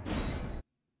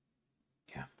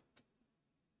 Yeah.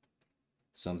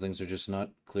 Some things are just not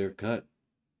clear-cut.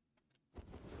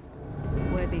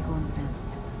 Worthy Hornsent,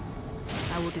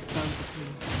 I will dispose of you,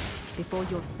 before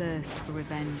your thirst for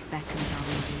revenge beckons our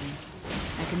undoing.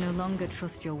 I can no longer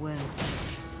trust your word.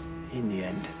 In the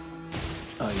end,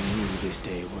 I knew this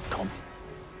day would come.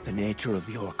 The nature of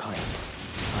your kind,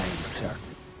 I am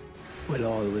certain, will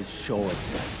always show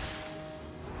itself.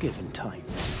 Given time,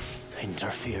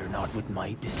 interfere not with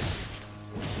my business.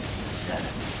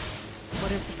 Seven.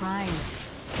 What a surprise.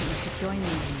 You should join me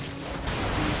here.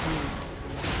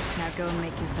 Now go and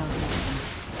make yourself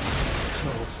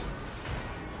So,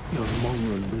 your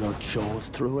mongrel blood shows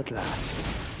through at last.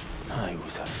 I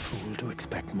was a fool to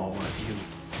expect more of you.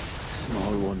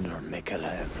 Small wonder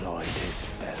Miquella employed his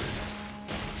spells.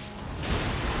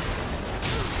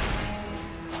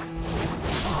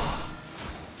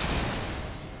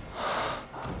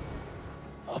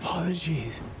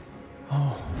 Apologies.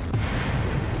 Oh.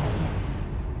 Mother.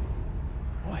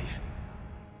 Wife.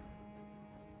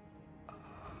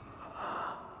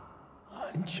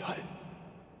 And child.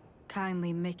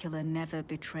 Kindly Miquella never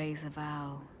betrays a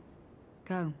vow.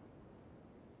 Go.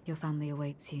 Your family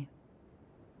awaits you.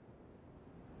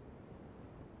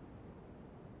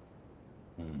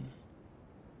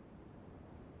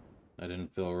 I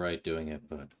didn't feel right doing it,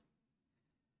 but...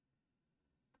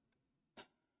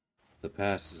 The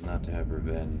past is not to have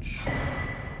revenge.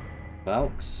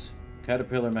 Valks,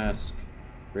 caterpillar mask,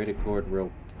 braided cord,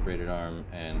 rope, braided arm,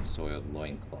 and soiled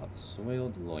loincloth.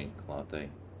 Soiled loincloth, eh?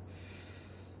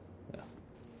 Yeah.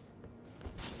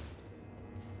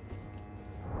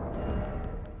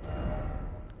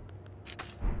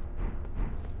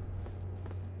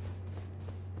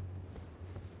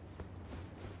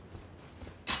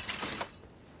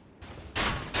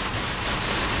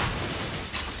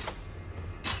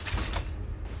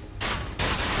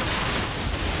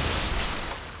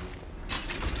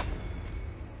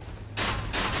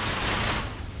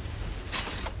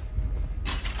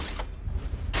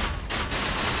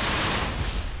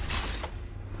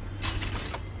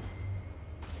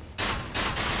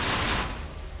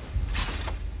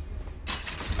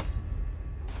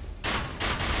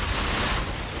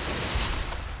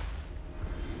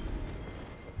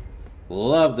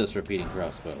 Love this repeating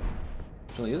crossbow.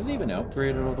 Actually, isn't it even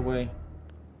upgraded all the way?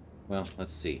 Well,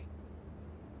 let's see.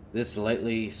 This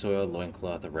lightly soiled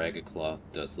loincloth of ragged cloth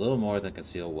does little more than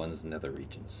conceal one's nether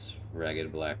regions. Ragged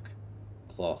black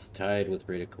cloth tied with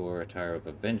braided cord, attire of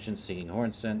a vengeance-seeking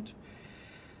horn scent.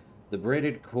 The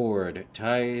braided cord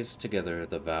ties together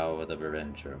the vow of the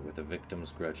revenger with the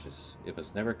victim's grudges. It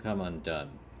must never come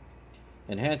undone.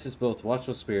 Enhances both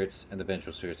watchful spirits and the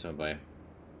vengeful spirits owned by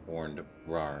horned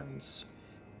Rarns.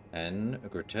 And a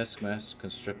grotesque mask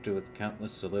constructed with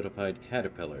countless solidified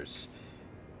caterpillars.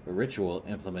 A ritual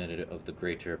implemented of the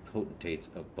greater potentates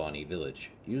of Bonny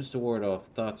Village, used to ward off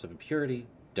thoughts of impurity,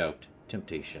 doubt,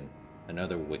 temptation, and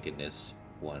other wickedness.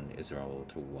 One is vulnerable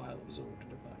to wild absorbed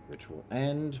divine ritual.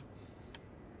 And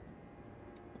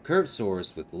curved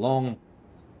swords with long,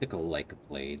 sickle-like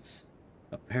blades.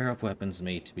 A pair of weapons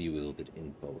made to be wielded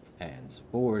in both hands,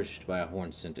 forged by a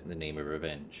horn scent in the name of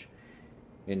revenge.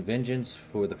 In vengeance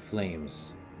for the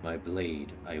flames, my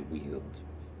blade I wield.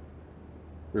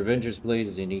 Revenger's Blade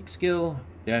is a unique skill.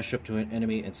 Dash up to an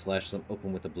enemy and slash them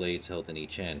open with the blades held in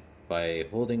each hand. By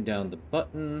holding down the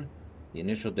button, the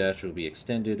initial dash will be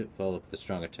extended, followed with a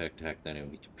strong attack to hack the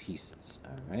enemy to pieces.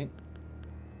 Alright.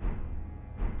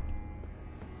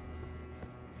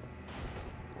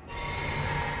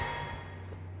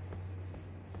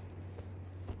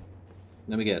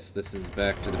 Let me guess, this is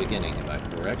back to the beginning, am I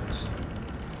correct?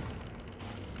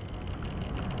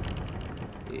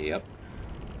 Yep.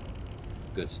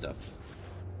 Good stuff.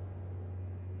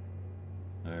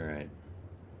 Alright.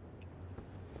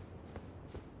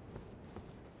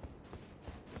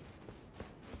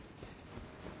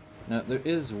 Now, there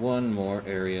is one more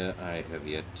area I have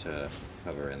yet to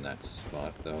cover in that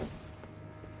spot, though.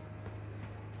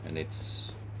 And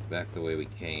it's back the way we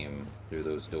came, through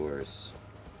those doors.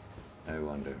 I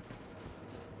wonder.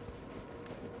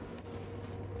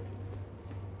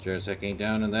 Sure as heck ain't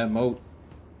down in that moat.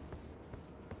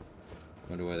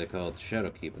 Wonder why they call it the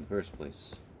Shadowkeep in the first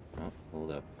place. Oh,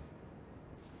 hold up.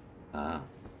 Ah.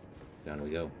 Down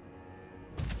we go.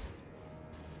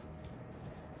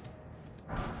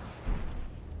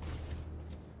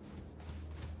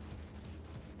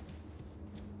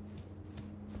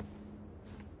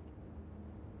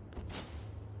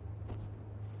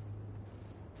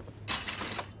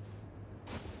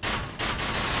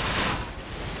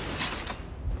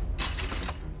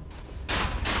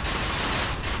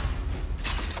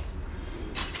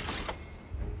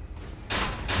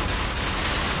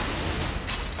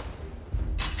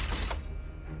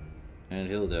 And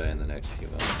he'll die in the next few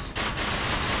months.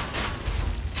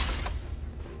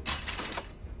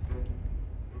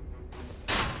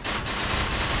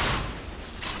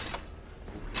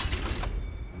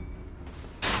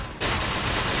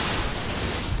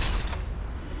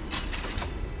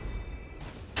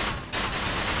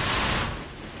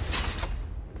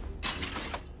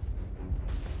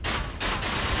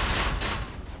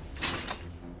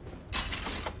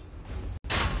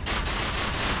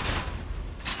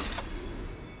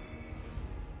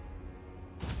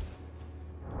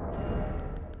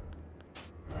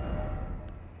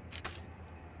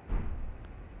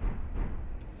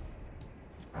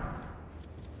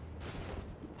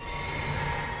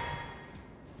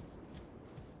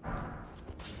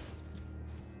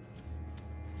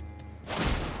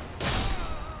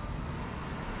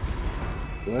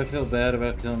 Do I feel bad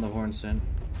about killing the Hornsen?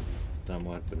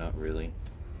 Somewhat, but not really.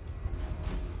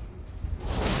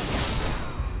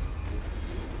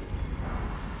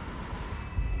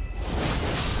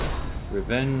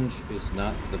 Revenge is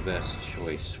not the best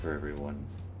choice for everyone.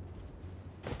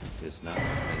 It's not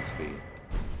meant to be.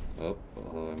 Oh,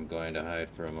 I'm going to hide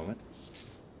for a moment.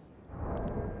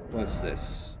 What's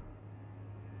this?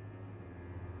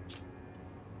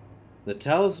 The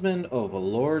Talisman of a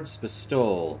Lord's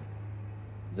Bestowal.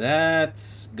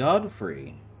 That's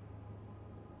Godfrey.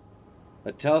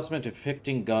 A talisman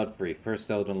depicting Godfrey, first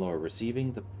Elden lore,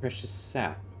 receiving the precious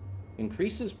sap.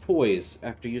 Increases poise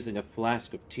after using a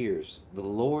flask of tears. The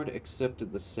Lord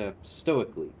accepted the sap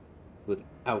stoically,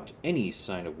 without any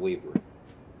sign of wavering.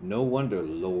 No wonder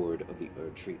Lord of the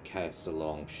Erdtree casts a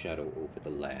long shadow over the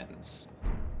lands.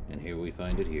 And here we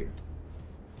find it here.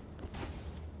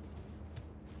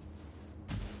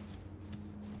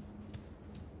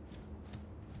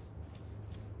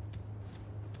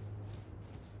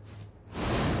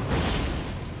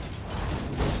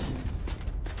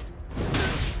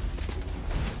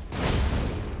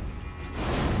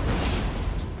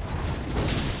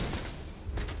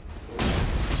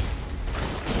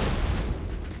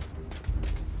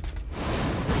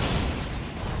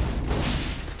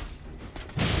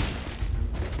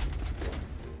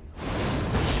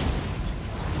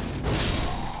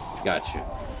 Gotcha.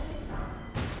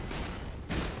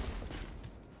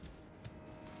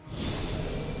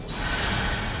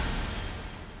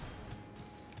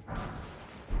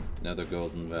 Another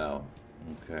golden vow.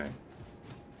 Okay.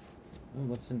 Oh,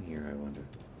 what's in here, I wonder?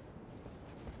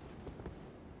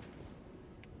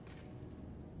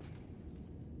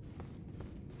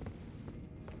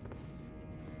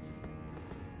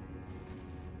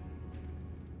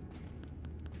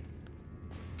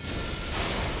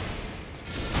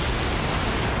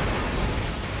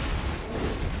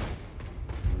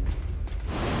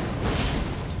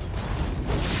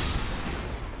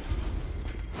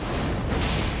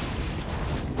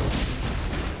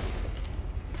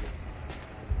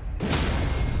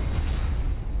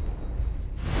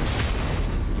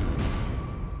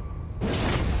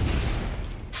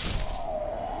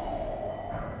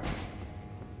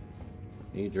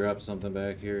 He dropped something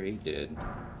back here? He did.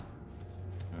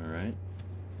 Alright.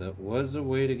 That was a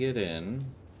way to get in.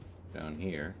 Down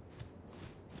here.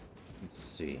 Let's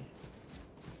see.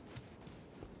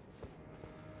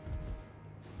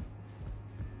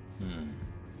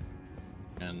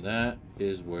 And that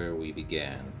is where we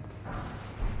began.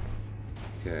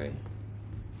 Okay.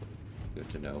 Good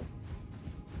to know.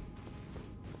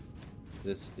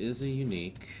 This is a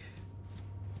unique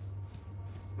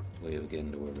way of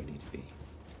getting to where we need to be.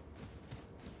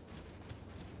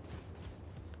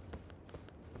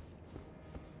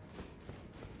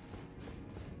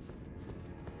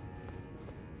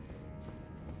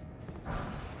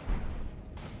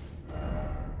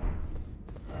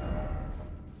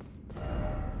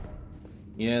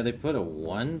 Yeah, they put a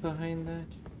 1 behind that?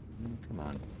 Come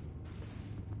on.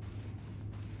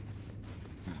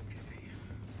 Okay.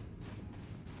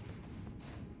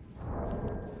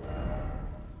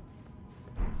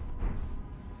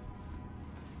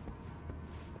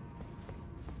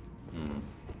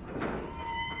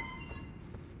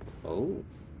 Oh.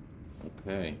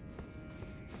 Okay.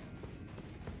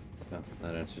 Well,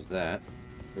 that answers that.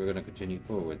 We're gonna continue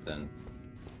forward then.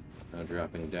 No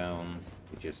dropping down.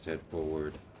 We just head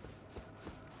forward.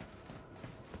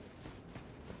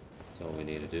 That's all we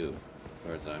need to do, as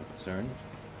far as I'm concerned.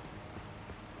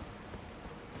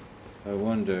 I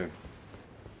wonder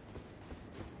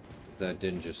if that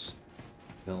didn't just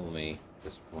kill me at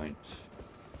this point.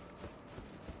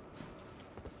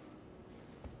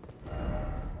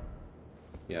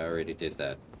 Yeah, I already did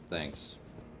that. Thanks.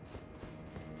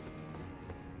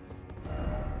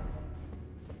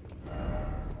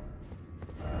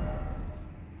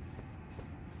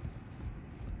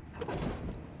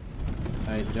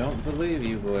 I don't believe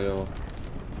you, Boyle.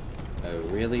 I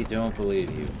really don't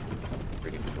believe you.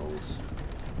 Freaking trolls.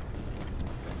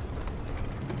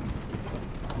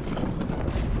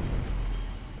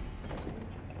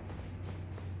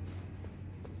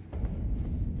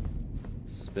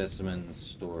 Specimen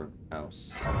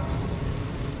storehouse.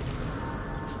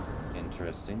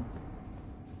 Interesting.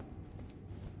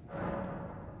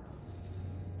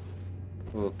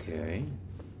 Okay.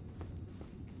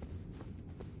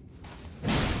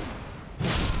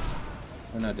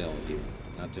 We're not dealing with you.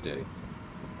 Not today.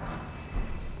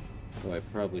 So I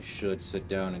probably should sit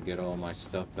down and get all my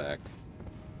stuff back.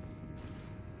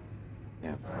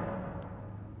 Yeah.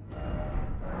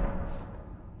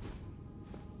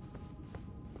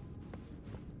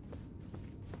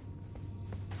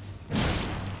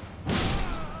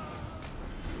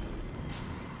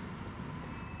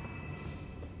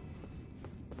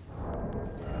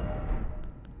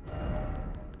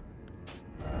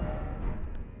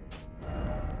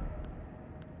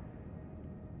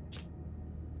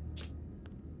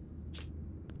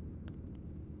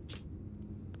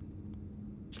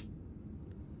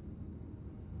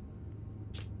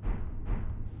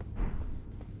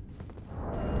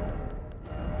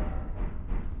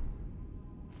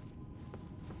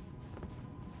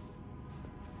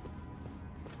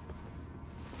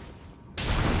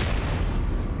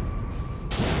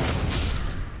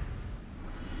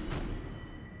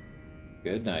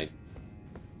 Good night.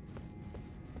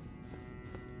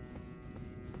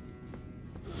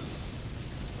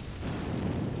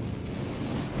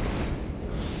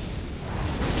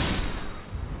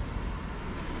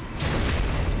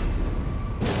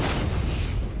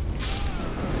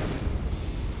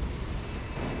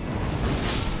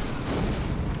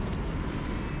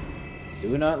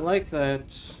 Do not like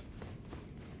that.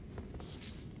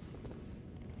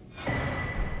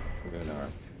 Good arc.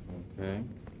 Okay.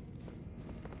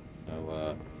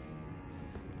 So,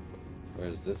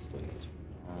 where's this lead?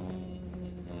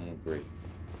 Great.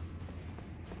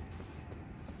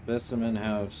 Specimen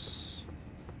house.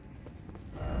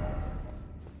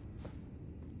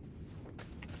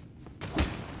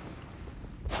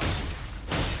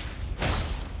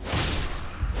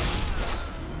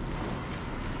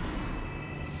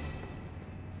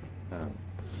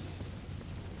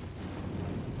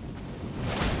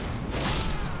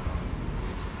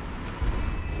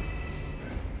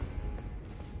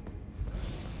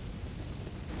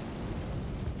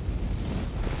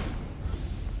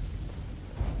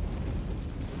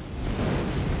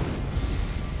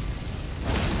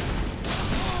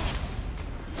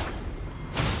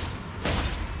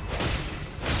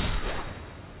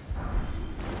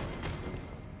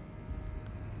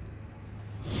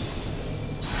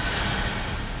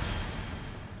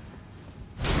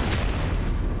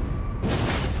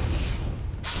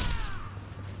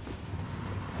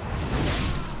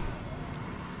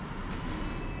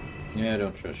 Yeah, I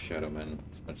don't trust Shadowmen,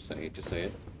 as much as I hate to say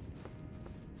it.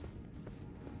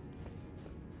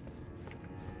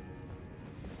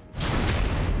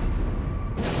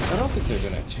 I don't think they're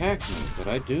gonna attack me, but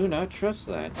I do not trust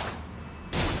that.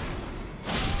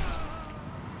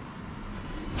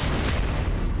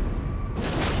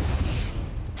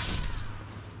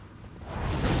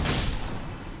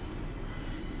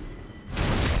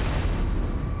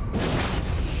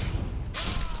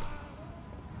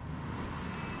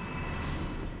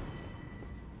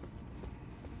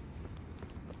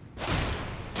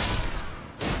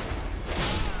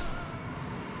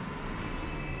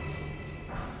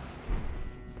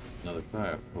 Another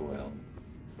fire coil.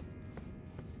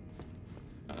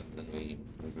 Then we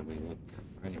really look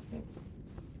for anything.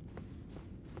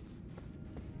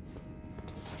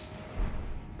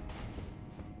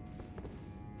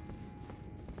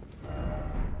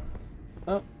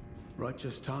 Oh.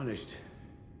 Righteous Tarnished.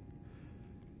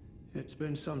 It's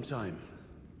been some time.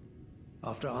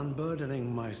 After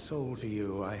unburdening my soul to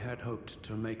you, I had hoped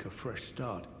to make a fresh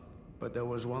start. But there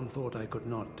was one thought I could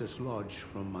not dislodge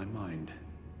from my mind.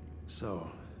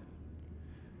 So,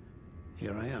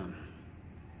 here I am.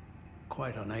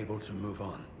 Quite unable to move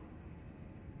on.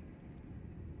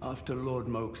 After Lord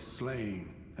Moke's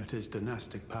slaying at his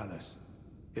dynastic palace,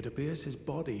 it appears his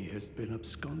body has been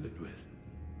absconded with,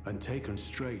 and taken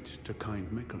straight to kind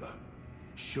Miquella.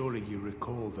 Surely you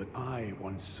recall that I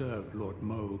once served Lord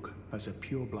Moog as a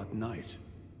pureblood knight,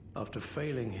 after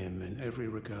failing him in every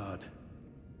regard,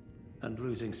 and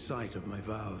losing sight of my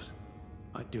vows.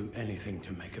 I'd do anything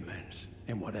to make amends,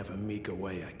 in whatever meager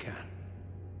way I can.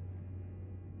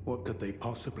 What could they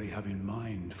possibly have in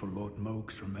mind for Lord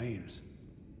Moog's remains?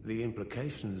 The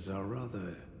implications are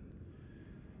rather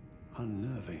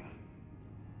unnerving.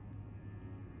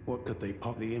 What could they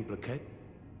possibly implicate?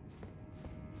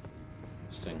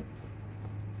 Interesting.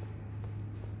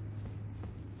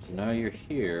 So now you're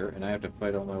here, and I have to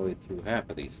fight all my way through half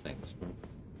of these things.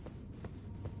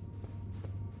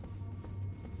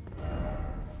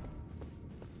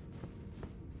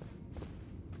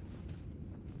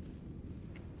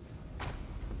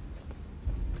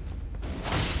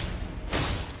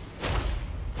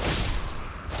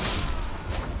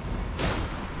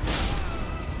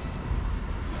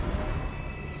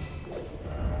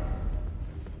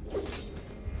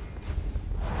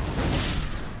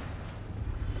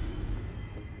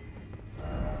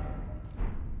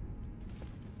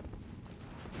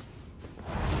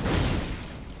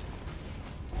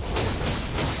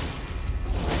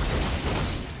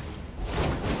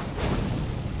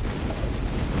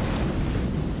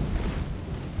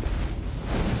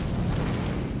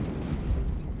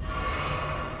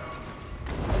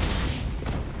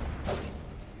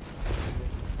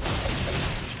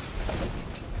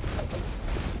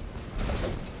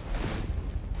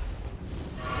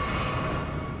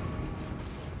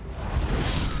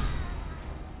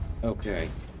 Okay.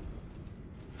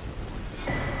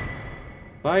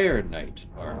 Fire Knight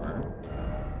armor.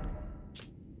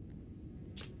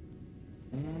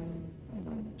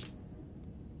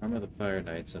 Armor of the Fire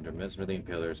Knights under Messmer the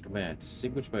Impaler's command,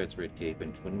 distinguished by its red cape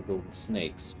and twin golden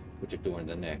snakes which adorn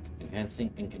the neck,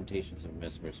 enhancing incantations of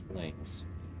Messmer's flames.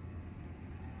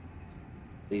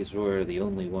 These were the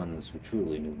only ones who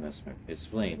truly knew Messmer. His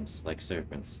flames, like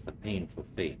serpents, the painful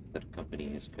fate that accompany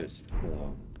his cursed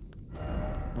form.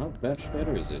 How much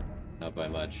better is it? Not by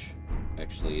much.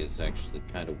 Actually, it's actually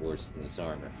kind of worse than this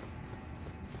armor.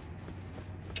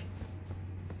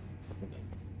 Okay.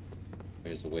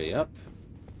 There's a way up,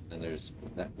 and there's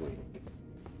that way.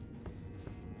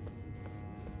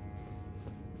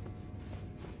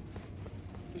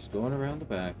 Just going around the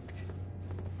back.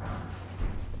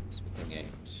 Something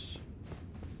ain't.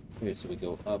 Okay, so we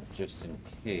go up just in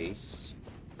case.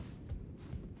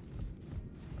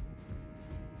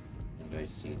 And I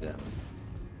see them.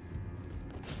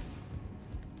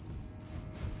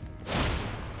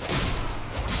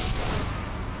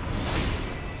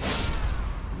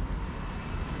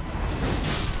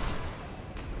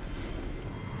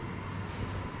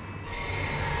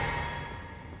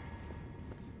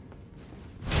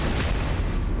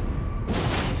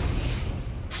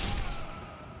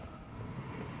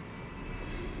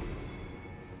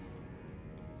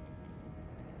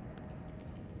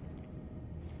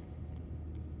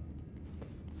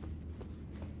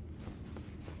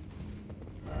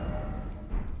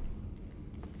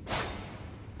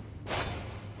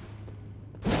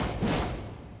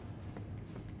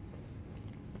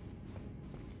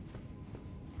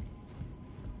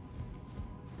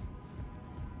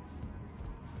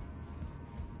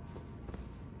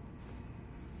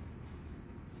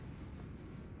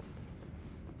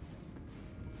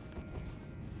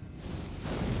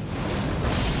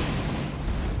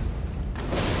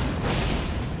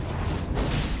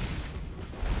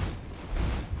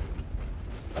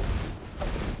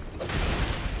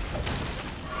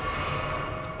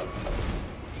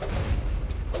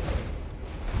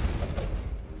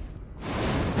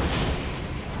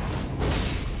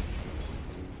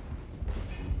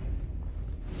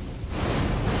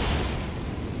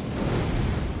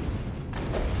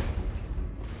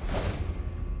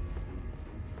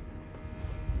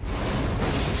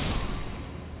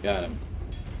 Got him.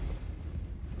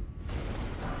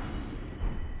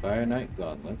 Fire Knight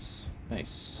Gauntlets.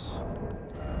 Nice.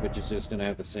 Which is just gonna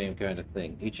have the same kind of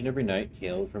thing. Each and every knight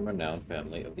hailed from a renowned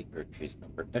family of the Erdtree's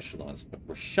upper echelons, but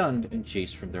were shunned and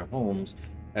chased from their homes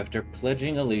after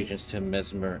pledging allegiance to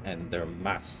Messmer and their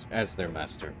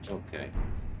master. Okay.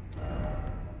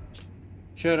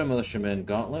 Shadow Militiamen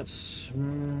Gauntlets.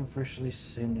 Freshly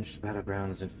singed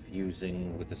battlegrounds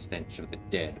infusing with the stench of the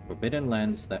dead. Forbidden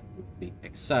lands that would be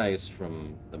excised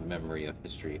from the memory of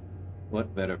history.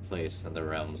 What better place than the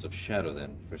realms of Shadow,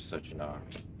 then, for such an army?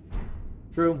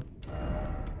 True.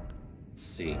 Let's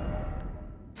see.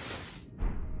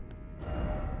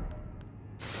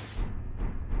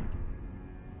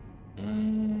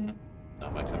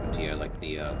 Not my cup of tea. I like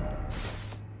the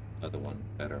other one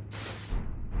better.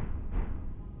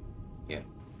 Yeah.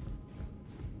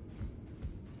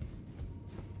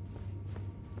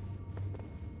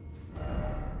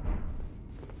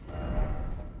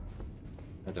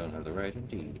 I don't have the right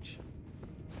indeed.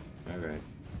 Alright.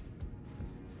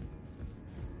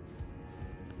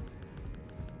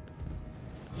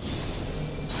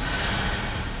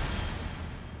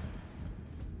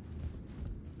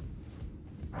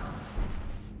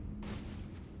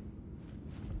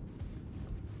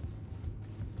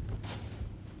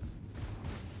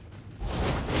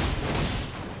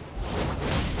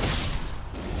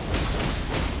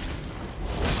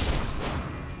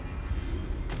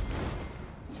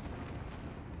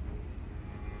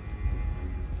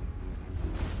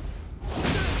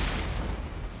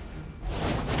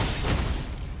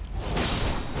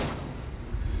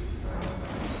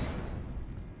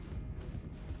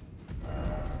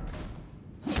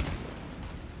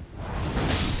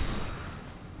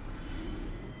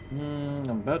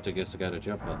 I'm about to guess I gotta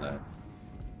jump on that.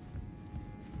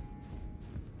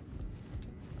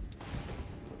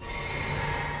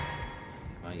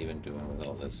 What am I even doing with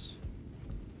all this?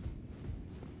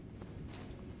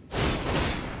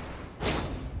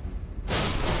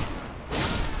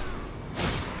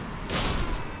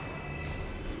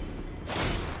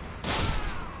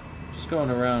 Just going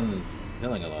around and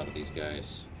killing a lot of these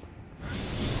guys.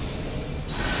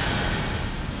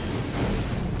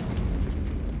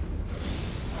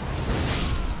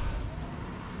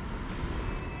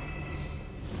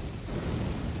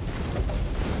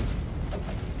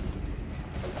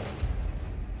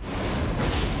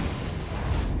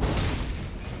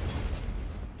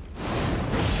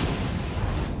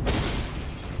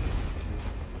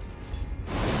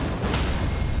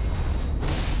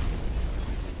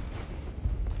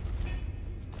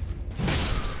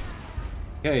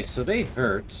 Okay, so they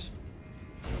hurt.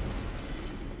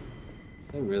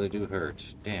 They really do hurt.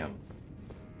 Damn.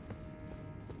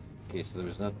 Okay, so there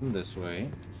was nothing this way.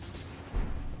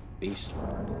 Beast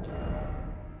horn.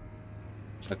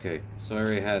 Okay, so I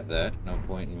already had that. No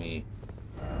point in me.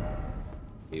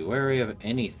 Be wary of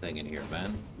anything in here,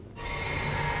 man.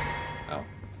 Oh.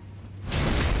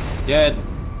 Dead!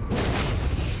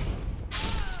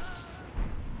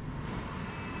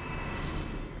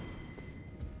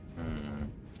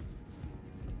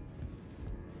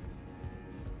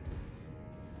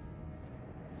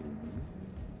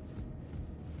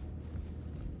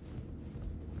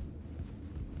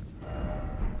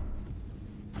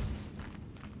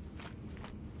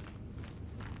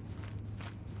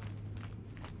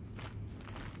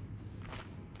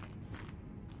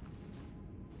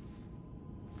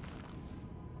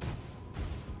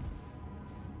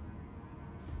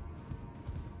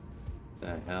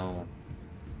 The hell?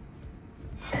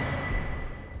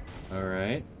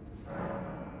 Alright.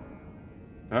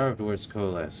 Carved words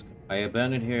coalesce. I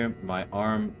abandon here my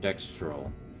arm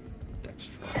dextrol.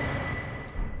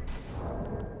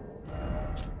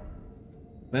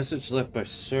 Message left by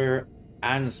Sir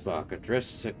Ansbach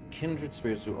addressed to kindred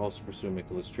spirits who also pursue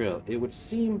Miquella's trail. It would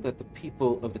seem that the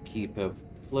people of the keep have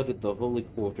flooded the holy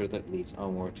quarter that leads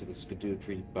onward to the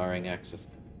Erdtree, barring access.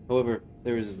 However,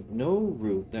 there is no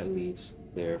route that leads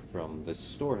there from this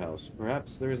storehouse.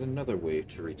 Perhaps there is another way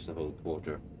to reach the holy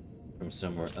quarter from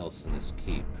somewhere else in this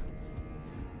keep.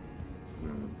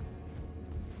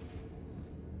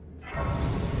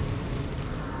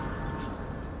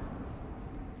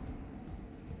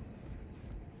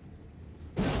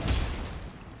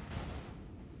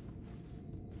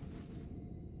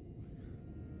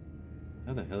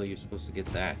 How the hell are you supposed to get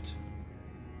that?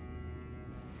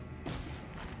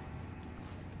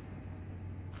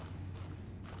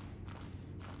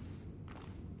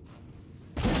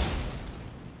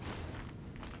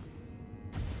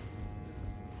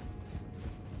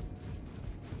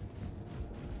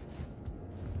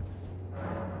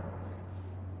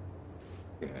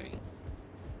 Okay.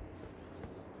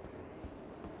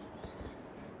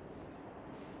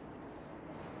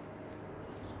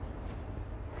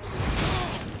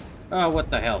 Oh, what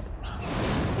the hell?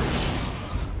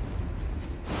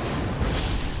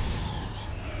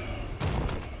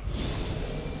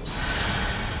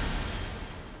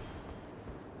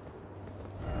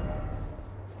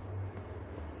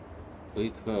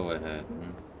 Weak foe ahead.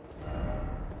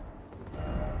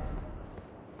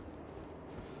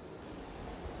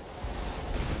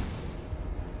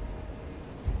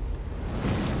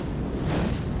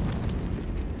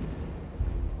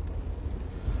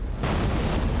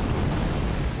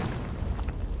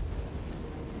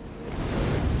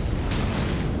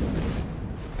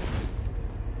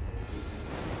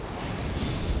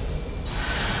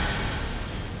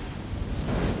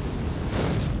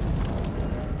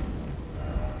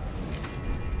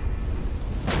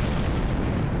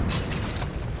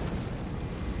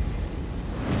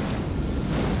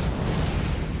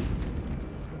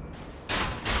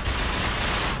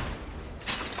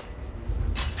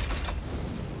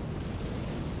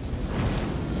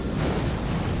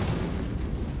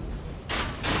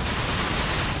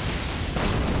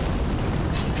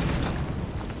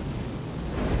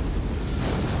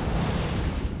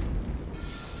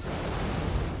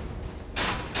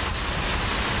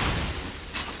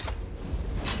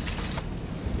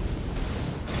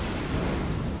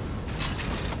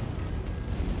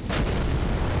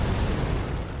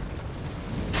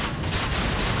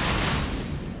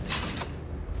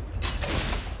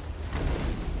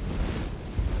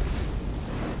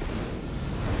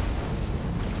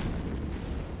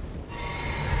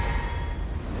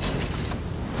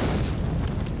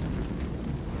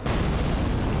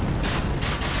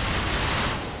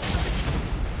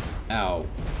 Ow.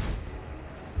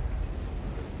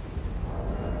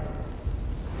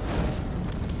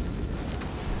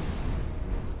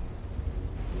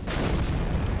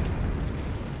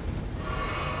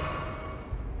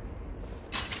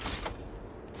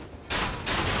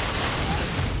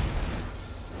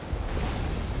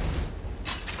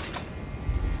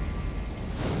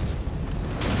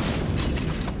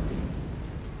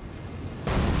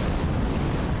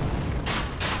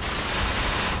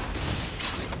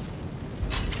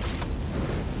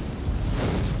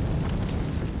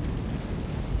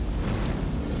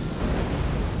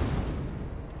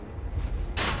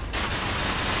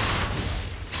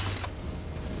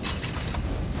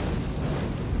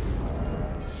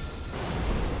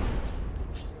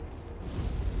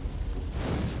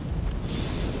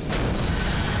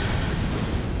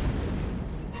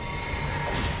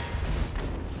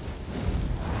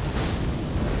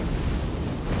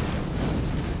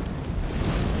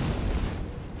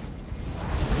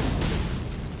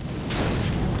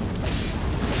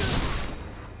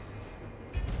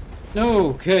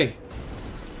 Okay.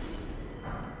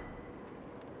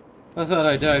 I thought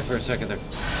I died for a second there.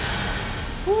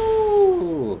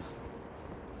 Woo!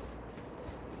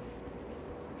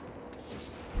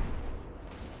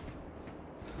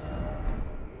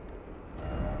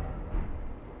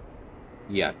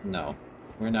 Yeah, no.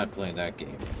 We're not playing that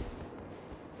game.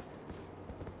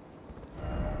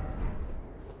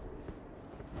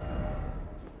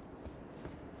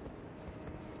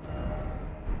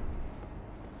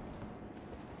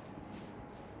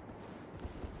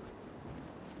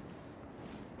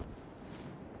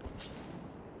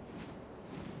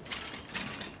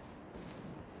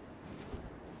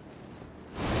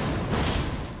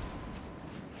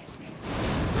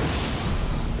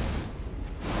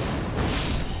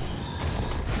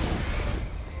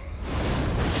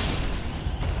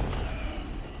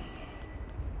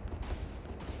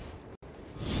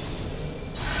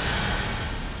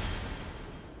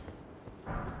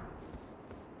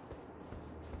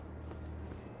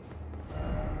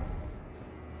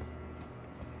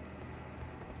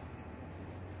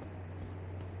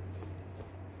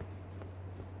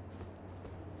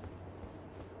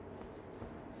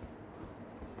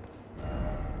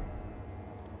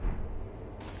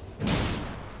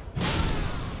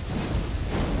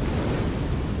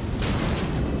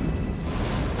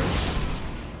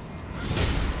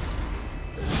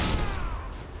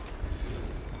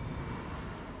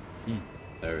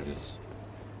 There it is.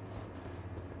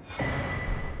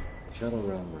 Shuttle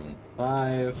Realm Room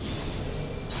 5.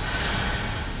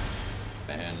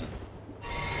 And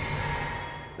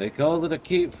they called it a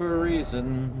keep for a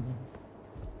reason.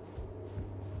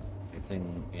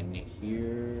 Anything in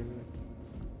here?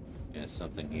 Yeah,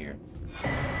 something here.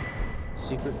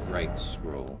 Secret Right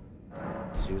Scroll.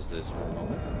 Let's use this for a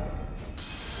moment.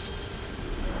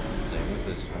 Same with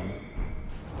this one.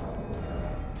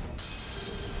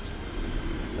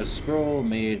 A scroll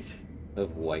made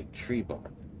of white tree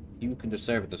bark. You can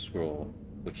decipher the scroll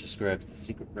which describes the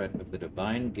secret rite of the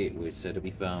divine gateway said to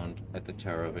be found at the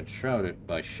Tower of Enshrouded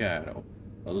by Shadow.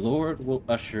 A lord will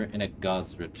usher in a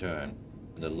god's return,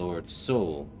 and the lord's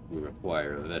soul will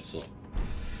require a vessel.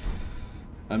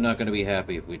 I'm not going to be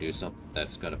happy if we do something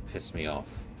that's going to piss me off.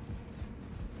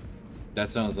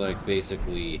 That sounds like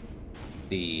basically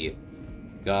the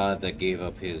god that gave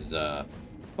up his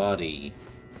body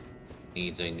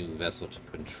needs a new vessel to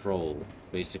control.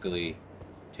 Basically,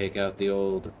 take out the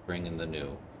old, bring in the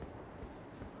new.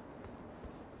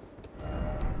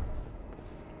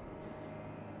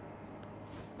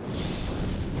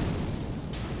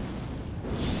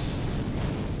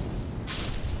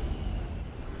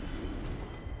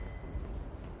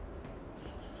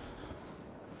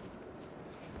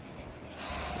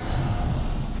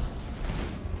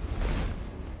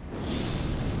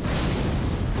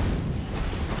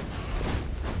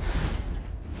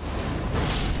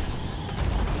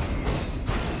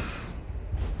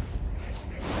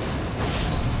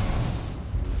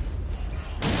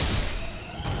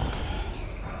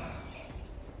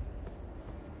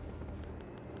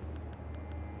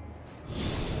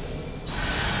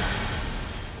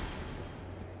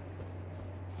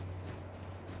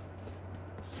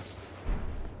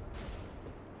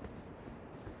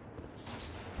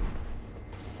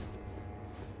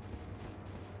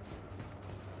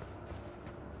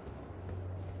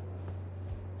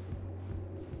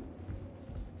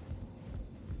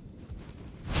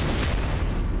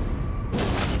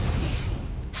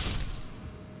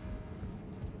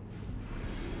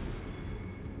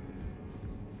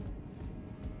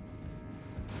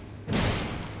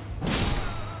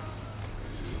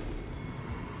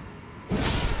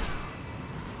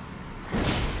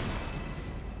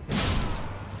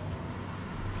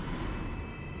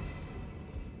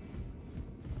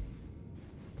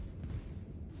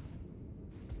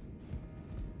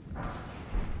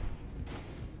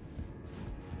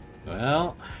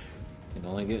 Well, it can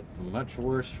only get much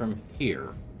worse from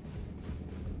here.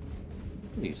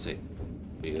 What do you say?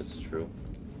 It's true.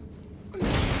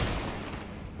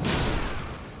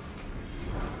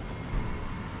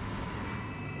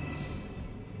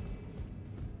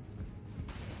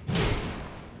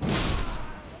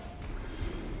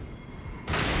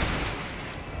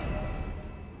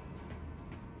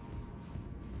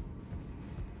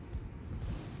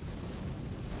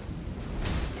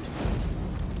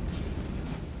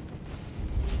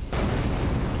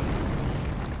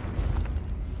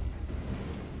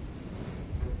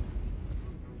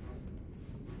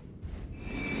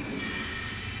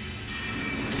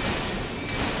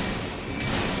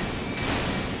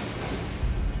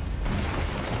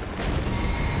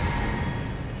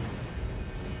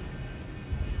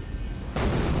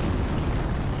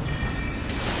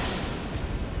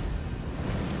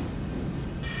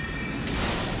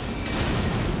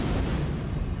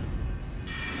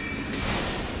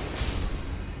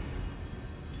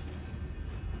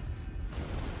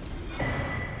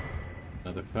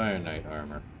 Another Fire Knight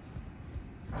armor.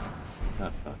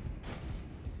 Not fun.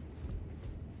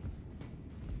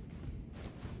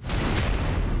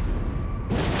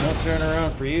 Don't turn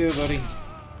around for you, buddy.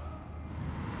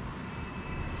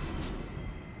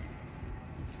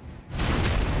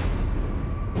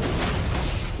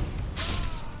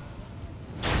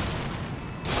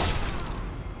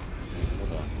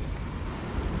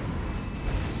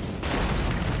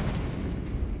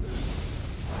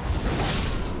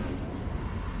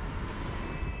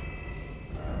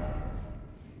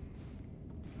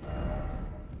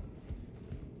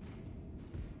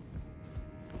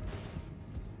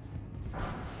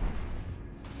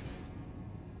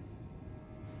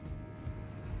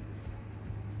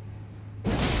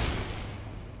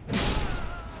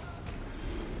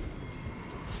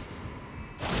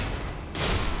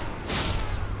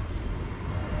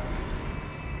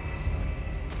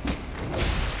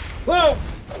 Whoa!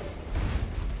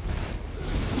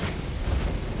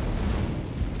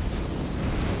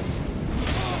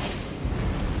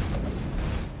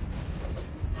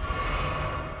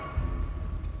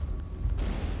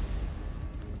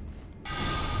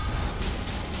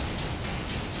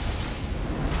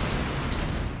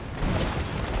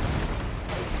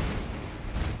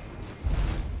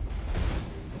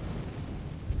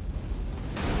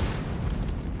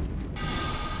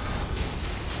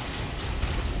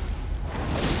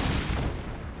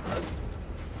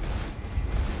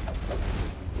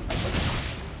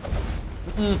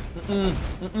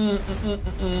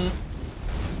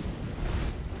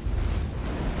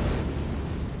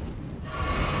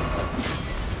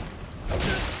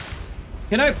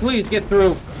 Can I please get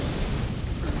through?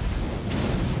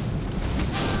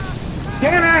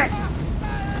 Damn it!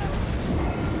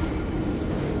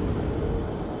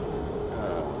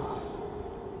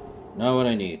 Not what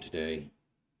I need today.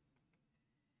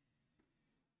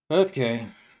 Okay.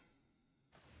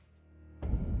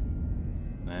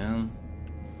 Well.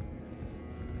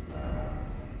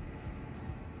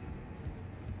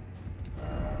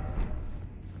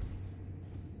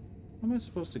 How am I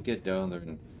supposed to get down there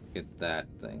and get that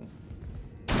thing?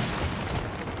 Let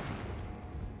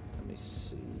me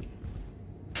see.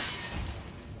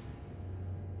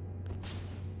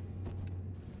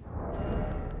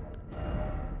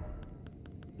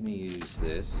 Let me use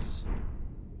this.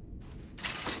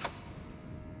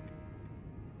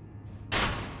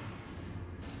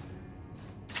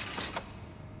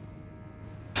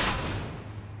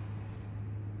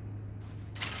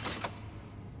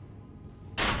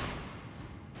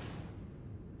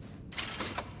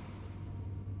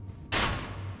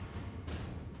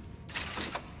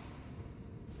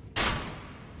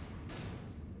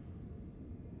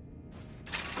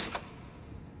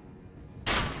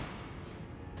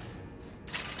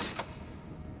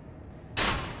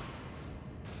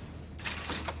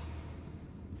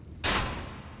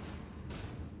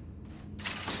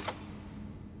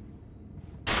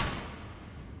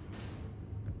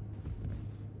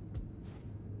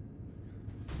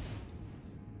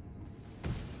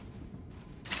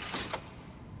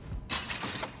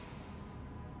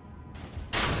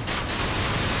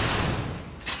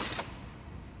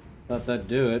 Thought that'd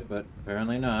do it, but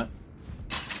apparently not.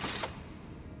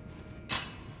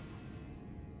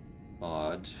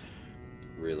 Odd.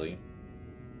 Really.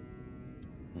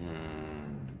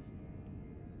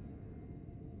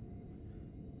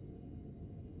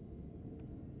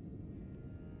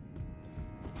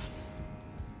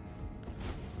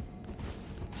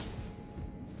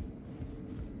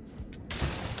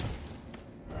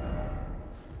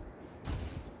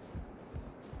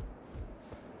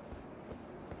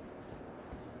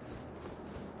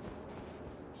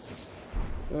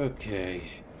 Okay.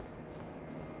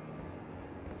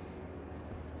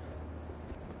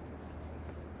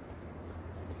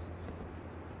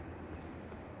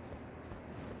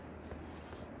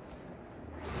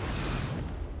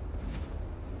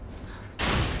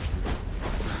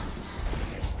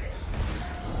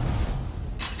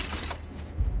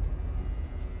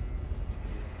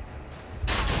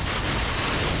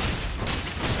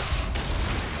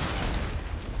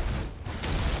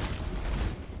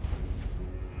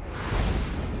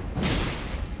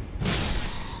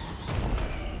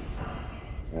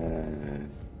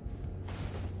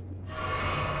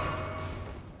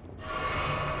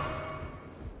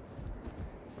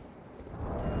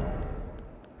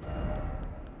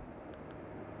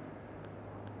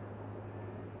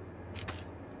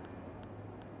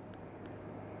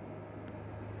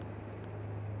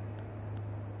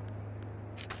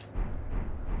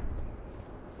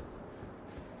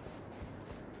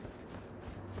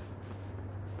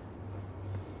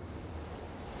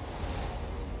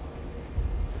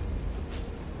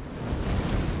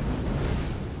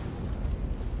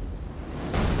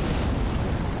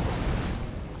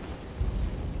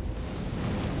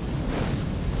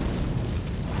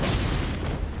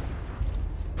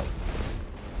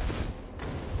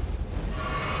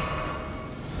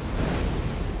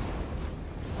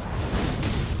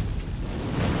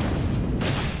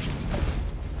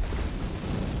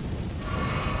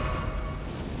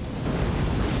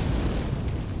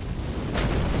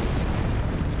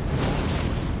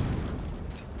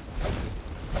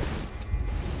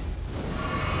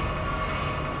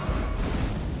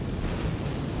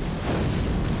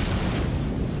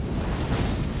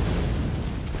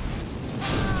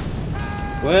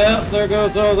 Well, there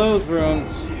goes all those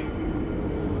runes.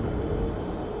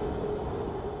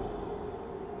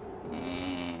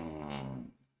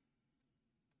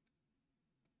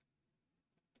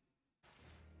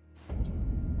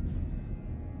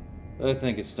 I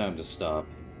think it's time to stop,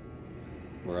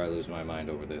 or I lose my mind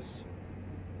over this.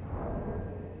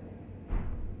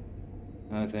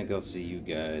 I think I'll see you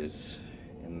guys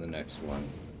in the next one.